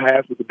know, in the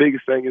past. But the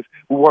biggest thing is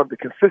we want the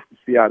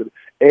consistency out of it,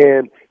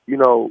 and you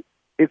know,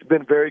 it's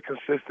been very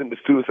consistent. The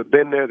students have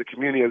been there, the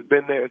community has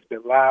been there. It's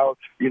been loud,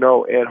 you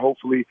know, and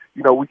hopefully,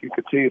 you know, we can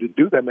continue to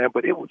do that, man.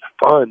 But it was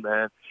fun,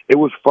 man. It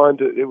was fun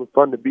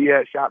to be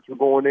at. Shots were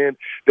going in.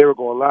 They were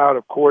going loud.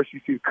 Of course, you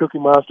see the Cookie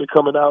Monster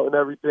coming out and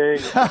everything.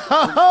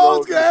 I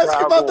was going to ask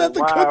you about that,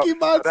 the Cookie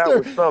Monster.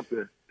 That was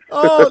something.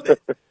 Oh,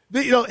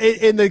 you know,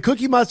 and the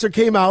Cookie Monster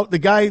came out. The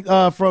guy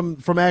from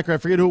Akron, I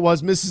forget who it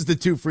was, misses the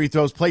 2 free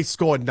throws. Place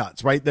going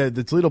nuts, right?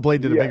 The Toledo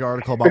Blade did a big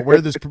article about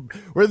where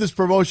this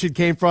promotion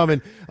came from,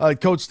 and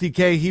Coach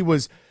TK, he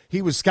was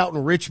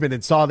scouting Richmond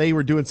and saw they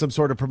were doing some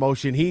sort of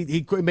promotion.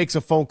 He makes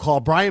a phone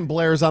call. Brian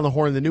Blair's on the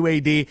horn, the new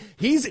AD.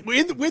 He's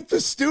with the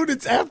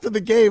students after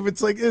the game.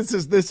 It's like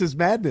this is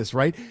madness,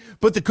 right?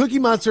 But the Cookie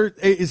Monster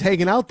is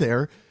hanging out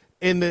there.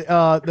 And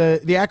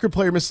the Akron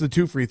player misses the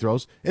 2 free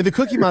throws, and the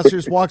Cookie Monster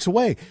just walks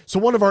away. So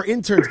one of our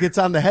interns gets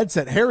on the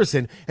headset,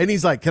 Harrison, and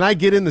he's like, "Can I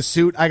get in the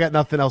suit? I got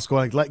nothing else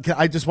going.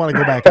 I just want to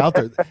go back out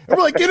there." And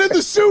we're like, "Get in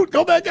the suit,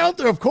 go back out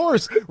there, of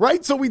course,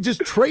 right?" So we just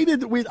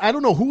traded. I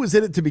don't know who was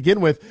in it to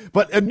begin with,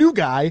 but a new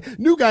guy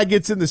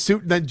gets in the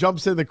suit and then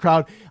jumps in the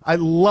crowd. I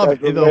love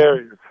it.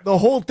 The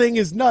whole thing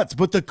is nuts.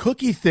 But the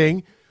cookie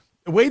thing,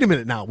 wait a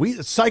minute now.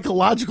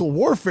 Psychological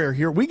warfare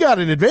here. We got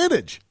an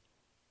advantage.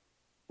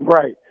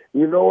 Right.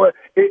 You know what?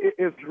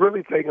 It's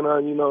really taken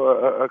on,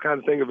 a kind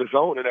of thing of its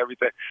own and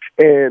everything.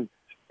 And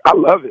I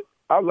love it.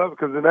 I love it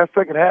because in that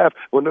second half,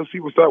 when those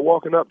people start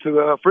walking up to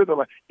the free throw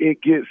line,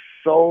 it gets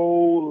so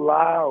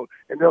loud.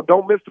 And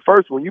don't miss the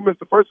first one. You miss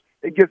the first,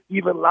 it gets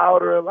even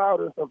louder and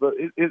louder.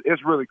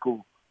 It's really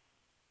cool.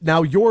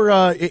 Now, you're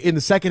in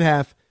the second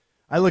half.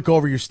 I look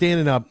over, you're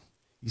standing up,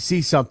 you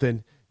see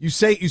something. You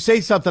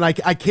say something, I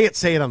can't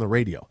say it on the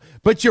radio,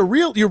 but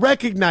you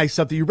recognize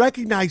something. You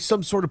recognize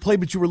some sort of play,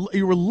 but you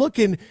were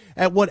looking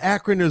at what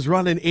Akron is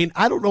running, and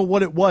I don't know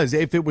what it was,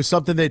 if it was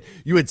something that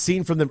you had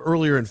seen from them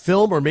earlier in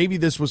film, or maybe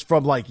this was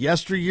from like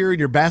yesteryear in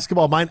your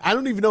basketball mind. I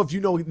don't even know if you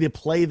know the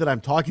play that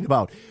I'm talking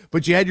about,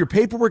 but you had your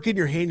paperwork in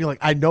your hand. You're like,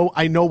 I know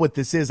what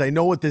this is. I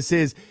know what this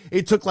is.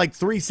 It took like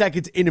 3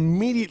 seconds, and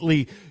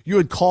immediately you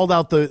had called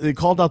out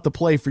the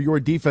play for your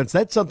defense.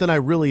 That's something I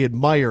really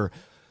admire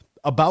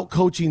about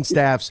coaching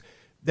staffs,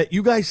 that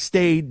you guys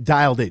stayed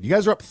dialed in. You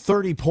guys are up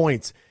 30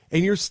 points,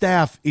 and your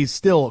staff is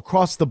still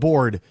across the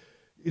board.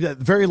 The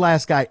very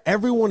last guy,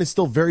 everyone is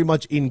still very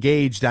much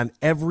engaged on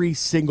every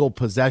single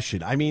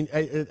possession. I mean,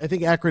 I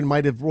think Akron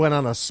might have went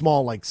on a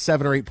small, like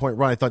 7 or 8 point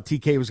run. I thought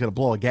TK was going to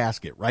blow a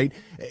gasket, right?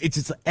 It's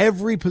just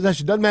every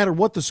possession. Doesn't matter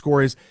what the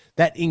score is.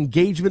 That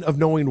engagement of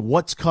knowing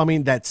what's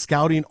coming, that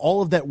scouting,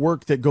 all of that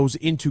work that goes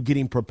into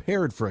getting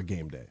prepared for a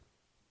game day.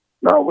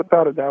 No,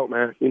 without a doubt,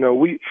 man.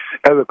 We,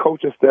 as a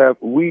coaching staff,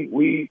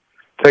 we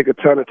take a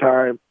ton of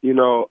time,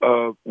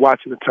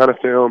 watching a ton of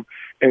film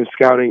and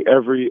scouting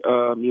every,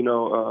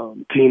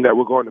 team that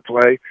we're going to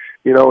play,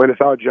 and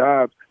it's our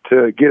job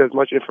to get as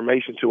much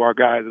information to our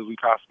guys as we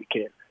possibly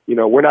can.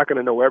 We're not going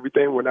to know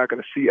everything. We're not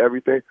going to see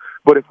everything.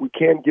 But if we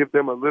can give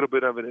them a little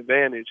bit of an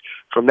advantage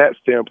from that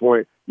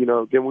standpoint,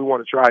 then we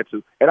want to try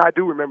to. And I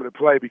do remember the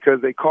play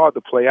because they called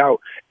the play out.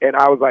 And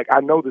I was like,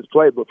 I know this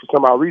play, but for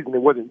some odd reason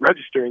it wasn't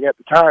registering at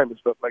the time and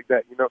stuff like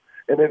that,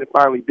 And then it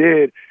finally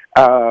did,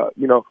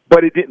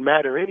 but it didn't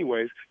matter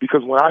anyways,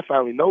 because when I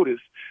finally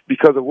noticed,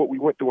 because of what we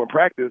went through in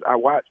practice, I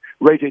watched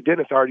Ray J.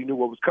 Dennis already knew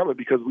what was coming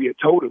because we had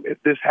told him,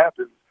 if this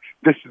happens,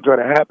 this is going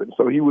to happen.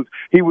 So he was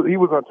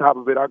on top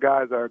of it. Our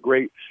guys are a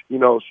great,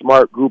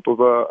 smart group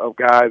of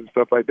guys and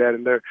stuff like that,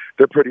 and they're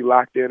pretty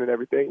locked in and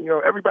everything.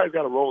 Everybody's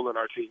got a role in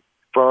our team,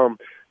 from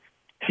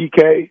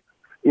TK,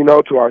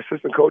 to our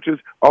assistant coaches,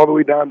 all the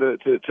way down to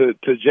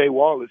Jay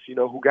Wallace,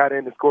 who got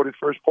in and scored his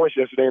first points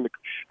yesterday, and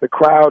the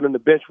crowd and the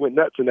bench went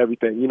nuts and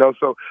everything.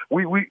 So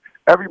we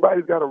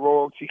everybody's got a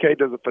role. TK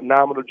does a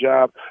phenomenal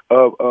job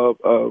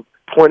of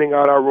pointing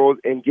out our roles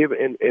and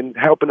and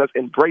helping us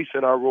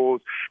embracing our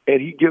roles,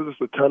 and he gives us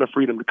a ton of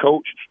freedom to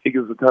coach. He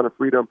gives us a ton of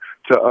freedom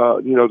to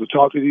to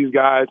talk to these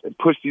guys and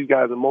push these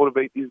guys and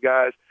motivate these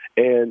guys,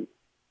 and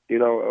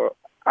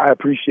I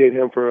appreciate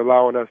him for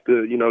allowing us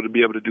to to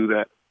be able to do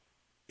that.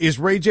 Is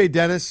Ray J.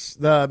 Dennis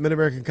the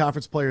Mid-American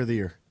Conference Player of the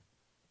Year?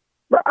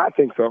 I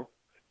think so.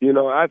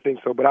 I think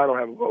so, but I don't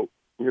have a vote.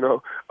 I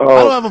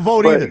don't have a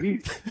vote either.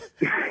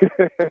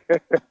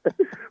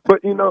 But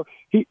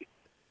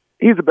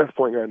he's the best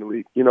point guard in the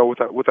league,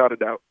 without a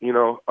doubt,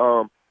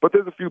 but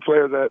there's a few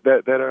players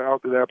that are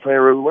out there that are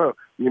playing really well.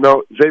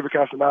 Xavier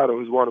Castanado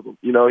is one of them.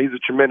 He's a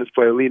tremendous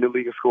player, leading the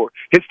league in score.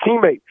 His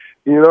teammate,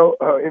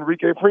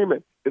 Enrique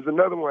Freeman is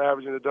another one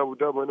averaging a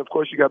double-double. And, of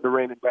course, you got the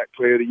reigning Black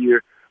Player of the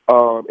Year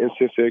in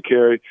Sincere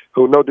Carey,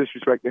 who, no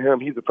disrespect to him,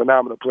 he's a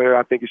phenomenal player.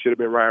 I think it should have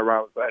been Ryan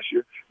Rollins last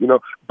year,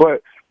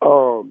 But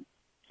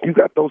you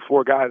got those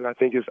four guys, and I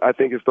think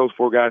it's those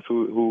four guys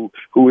who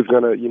is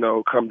going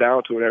to, come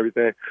down to it and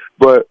everything.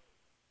 But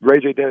Ray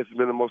J. Dennis has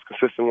been the most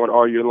consistent one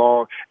all year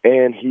long,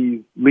 and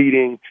he's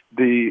leading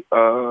the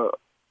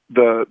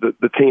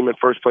team in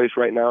first place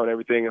right now and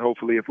everything. And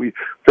hopefully, if we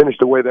finish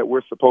the way that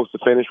we're supposed to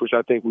finish, which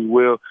I think we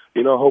will,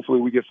 hopefully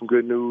we get some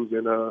good news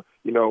and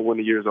when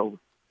the year's over.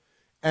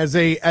 As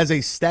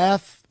a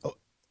staff,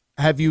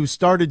 have you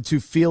started to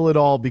feel it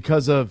all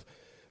because of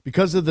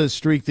the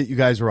streak that you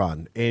guys are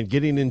on and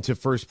getting into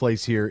first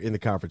place here in the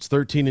conference?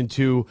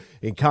 13-2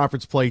 in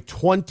conference play,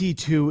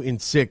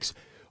 22-6.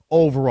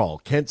 Overall,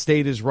 Kent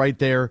State is right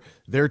there.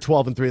 They're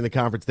 12-3 in the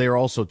conference. They are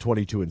also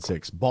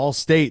 22-6. Ball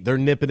State, they're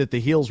nipping at the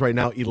heels right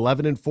now,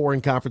 11-4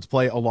 in conference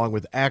play, along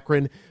with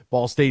Akron.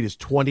 Ball State is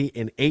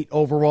 20-8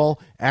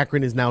 overall.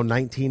 Akron is now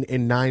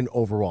 19-9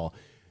 overall.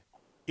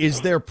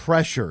 Is there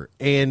pressure,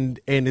 and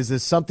is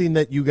this something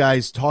that you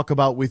guys talk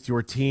about with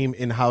your team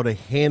in how to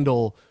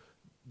handle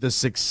the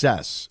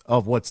success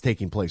of what's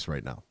taking place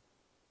right now?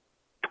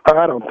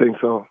 I don't think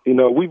so.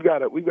 We've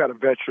got a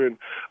veteran,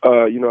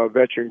 a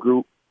veteran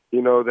group.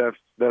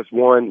 That's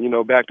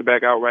won,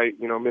 back-to-back outright,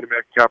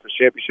 Mid-American Conference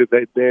Championship.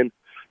 They've been,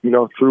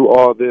 through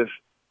all this,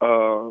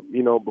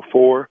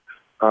 before.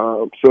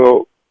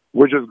 So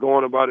we're just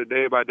going about it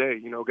day by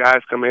day.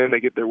 Guys come in, they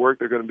get their work.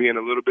 They're going to be in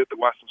a little bit to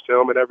watch some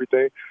film and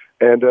everything.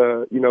 And,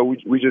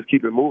 we just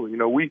keep it moving.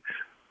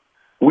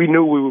 We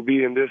knew we would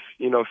be in this,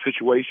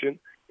 situation,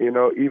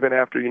 even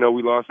after,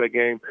 we lost that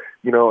game,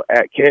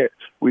 at Kent.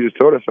 We just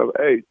told ourselves,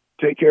 hey,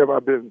 take care of our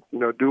business,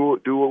 do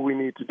what we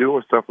need to do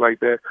and stuff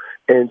like that,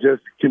 and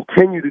just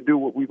continue to do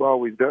what we've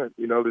always done.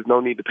 There's no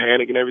need to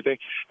panic and everything,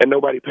 and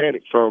nobody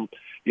panicked from,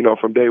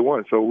 from day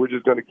one. So we're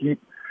just going to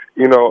keep,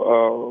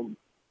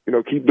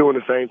 keep doing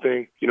the same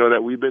thing,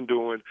 that we've been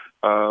doing.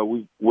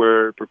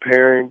 We're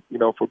preparing,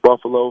 for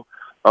Buffalo.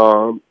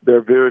 They're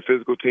a very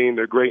physical team.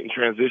 They're great in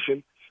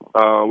transition.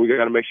 We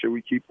got to make sure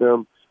we keep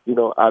them,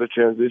 out of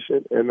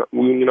transition. And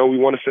we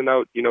want to send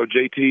out,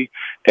 JT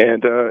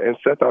and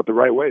Seth out the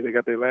right way. They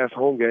got their last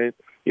home game.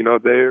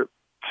 They're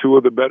two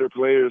of the better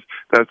players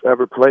that's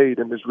ever played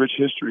in this rich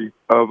history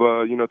of,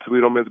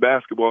 Toledo men's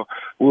basketball.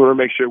 We want to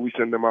make sure we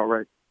send them out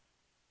right.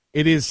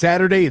 It is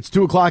Saturday. It's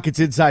 2 o'clock. It's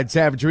inside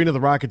Savage Arena. The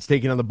Rockets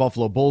taking on the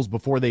Buffalo Bulls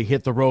before they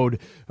hit the road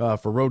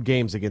for road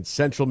games against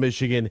Central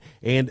Michigan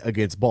and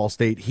against Ball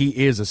State.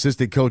 He is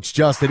assistant coach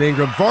Justin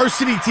Ingram,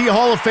 varsity T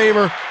Hall of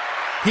Famer.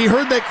 He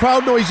heard that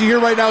crowd noise you hear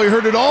right now. He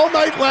heard it all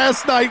night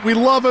last night. We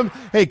love him.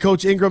 Hey,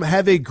 Coach Ingram,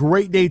 have a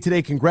great day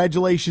today.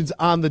 Congratulations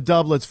on the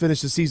dub. Let's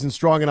finish the season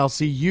strong, and I'll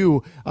see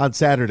you on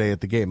Saturday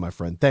at the game, my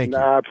friend. Thank you.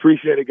 I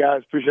appreciate it,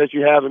 guys. Appreciate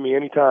you having me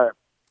anytime.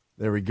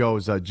 There he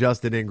goes,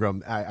 Justin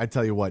Ingram. I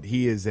tell you what,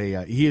 he is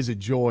a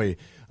joy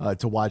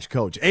to watch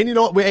coach. And you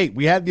know what?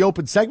 We had the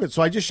open segment,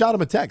 so I just shot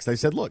him a text. I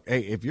said, "Look, hey,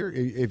 if you're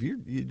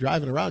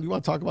driving around, you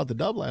want to talk about the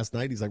dub last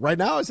night?" He's like, "Right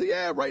now?" I said,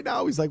 "Yeah, right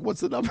now." He's like,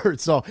 "What's the number?"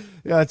 So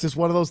yeah, it's just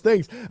one of those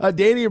things.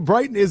 Danny in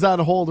Brighton is on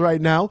hold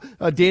right now.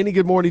 Danny,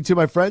 good morning to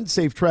my friend.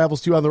 Safe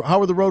travels to you. How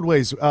are the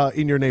roadways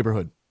in your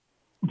neighborhood?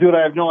 Dude,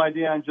 I have no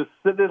idea. I'm just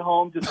sitting at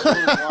home, just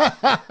sitting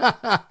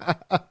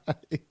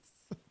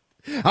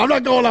I'm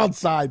not going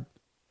outside.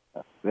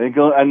 They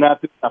go and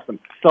not do nothing.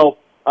 So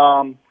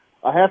I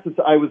have to.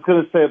 I was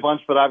going to say a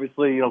bunch, but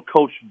obviously,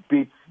 Coach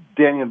beats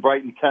Danny and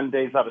Brighton 10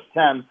 days out of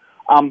 10.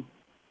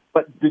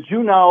 But did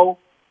you know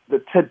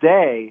that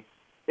today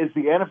is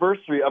the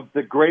anniversary of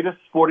the greatest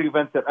sporting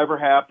event that ever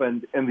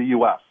happened in the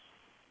U.S.?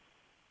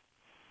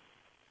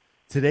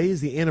 Today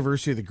is the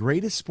anniversary of the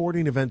greatest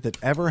sporting event that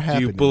ever happened.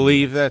 Do you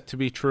believe that to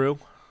be true?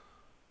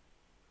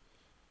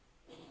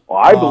 Well,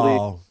 I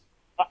believe.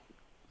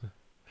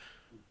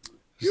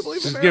 You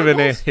believe in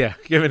miracles?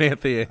 Giving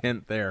Anthony a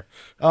hint there.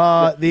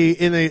 What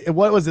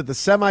was it? The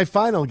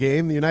semifinal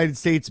game, the United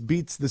States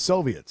beats the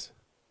Soviets.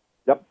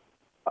 Yep.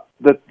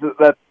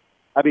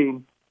 I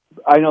mean,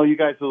 I know you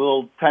guys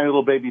are tiny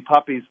little baby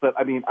puppies, but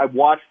I mean, I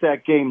watched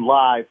that game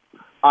live.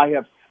 I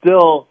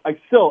still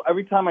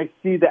every time I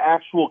see the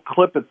actual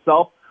clip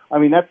itself, I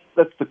mean, that's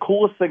the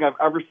coolest thing I've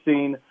ever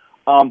seen.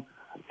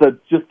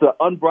 Just the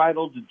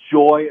unbridled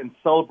joy and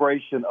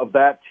celebration of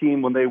that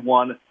team when they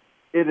won.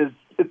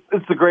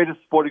 It's the greatest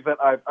sporting event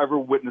I've ever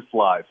witnessed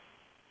live.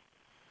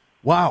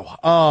 Wow.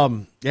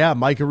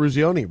 Micah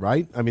Ruzioni,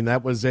 right? I mean,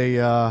 that was that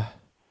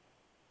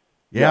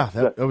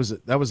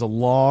was a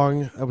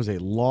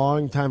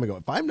long time ago.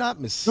 If I'm not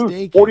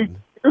mistaken, 40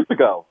 years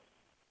ago.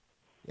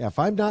 Yeah, if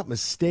I'm not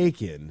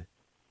mistaken,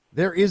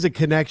 there is a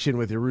connection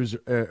with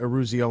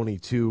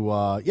Ruzioni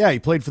to he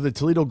played for the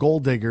Toledo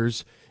Gold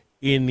Diggers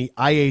in the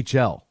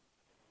IHL.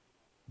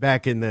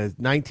 Back in the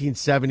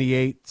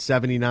 1978,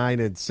 79,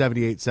 and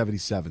 78,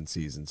 77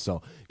 season.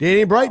 So,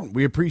 Danny and Brighton,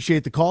 we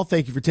appreciate the call.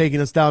 Thank you for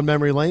taking us down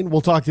memory lane.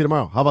 We'll talk to you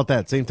tomorrow. How about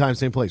that? Same time,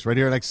 same place, right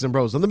here at X's and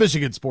Bros on the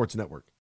Michigan Sports Network.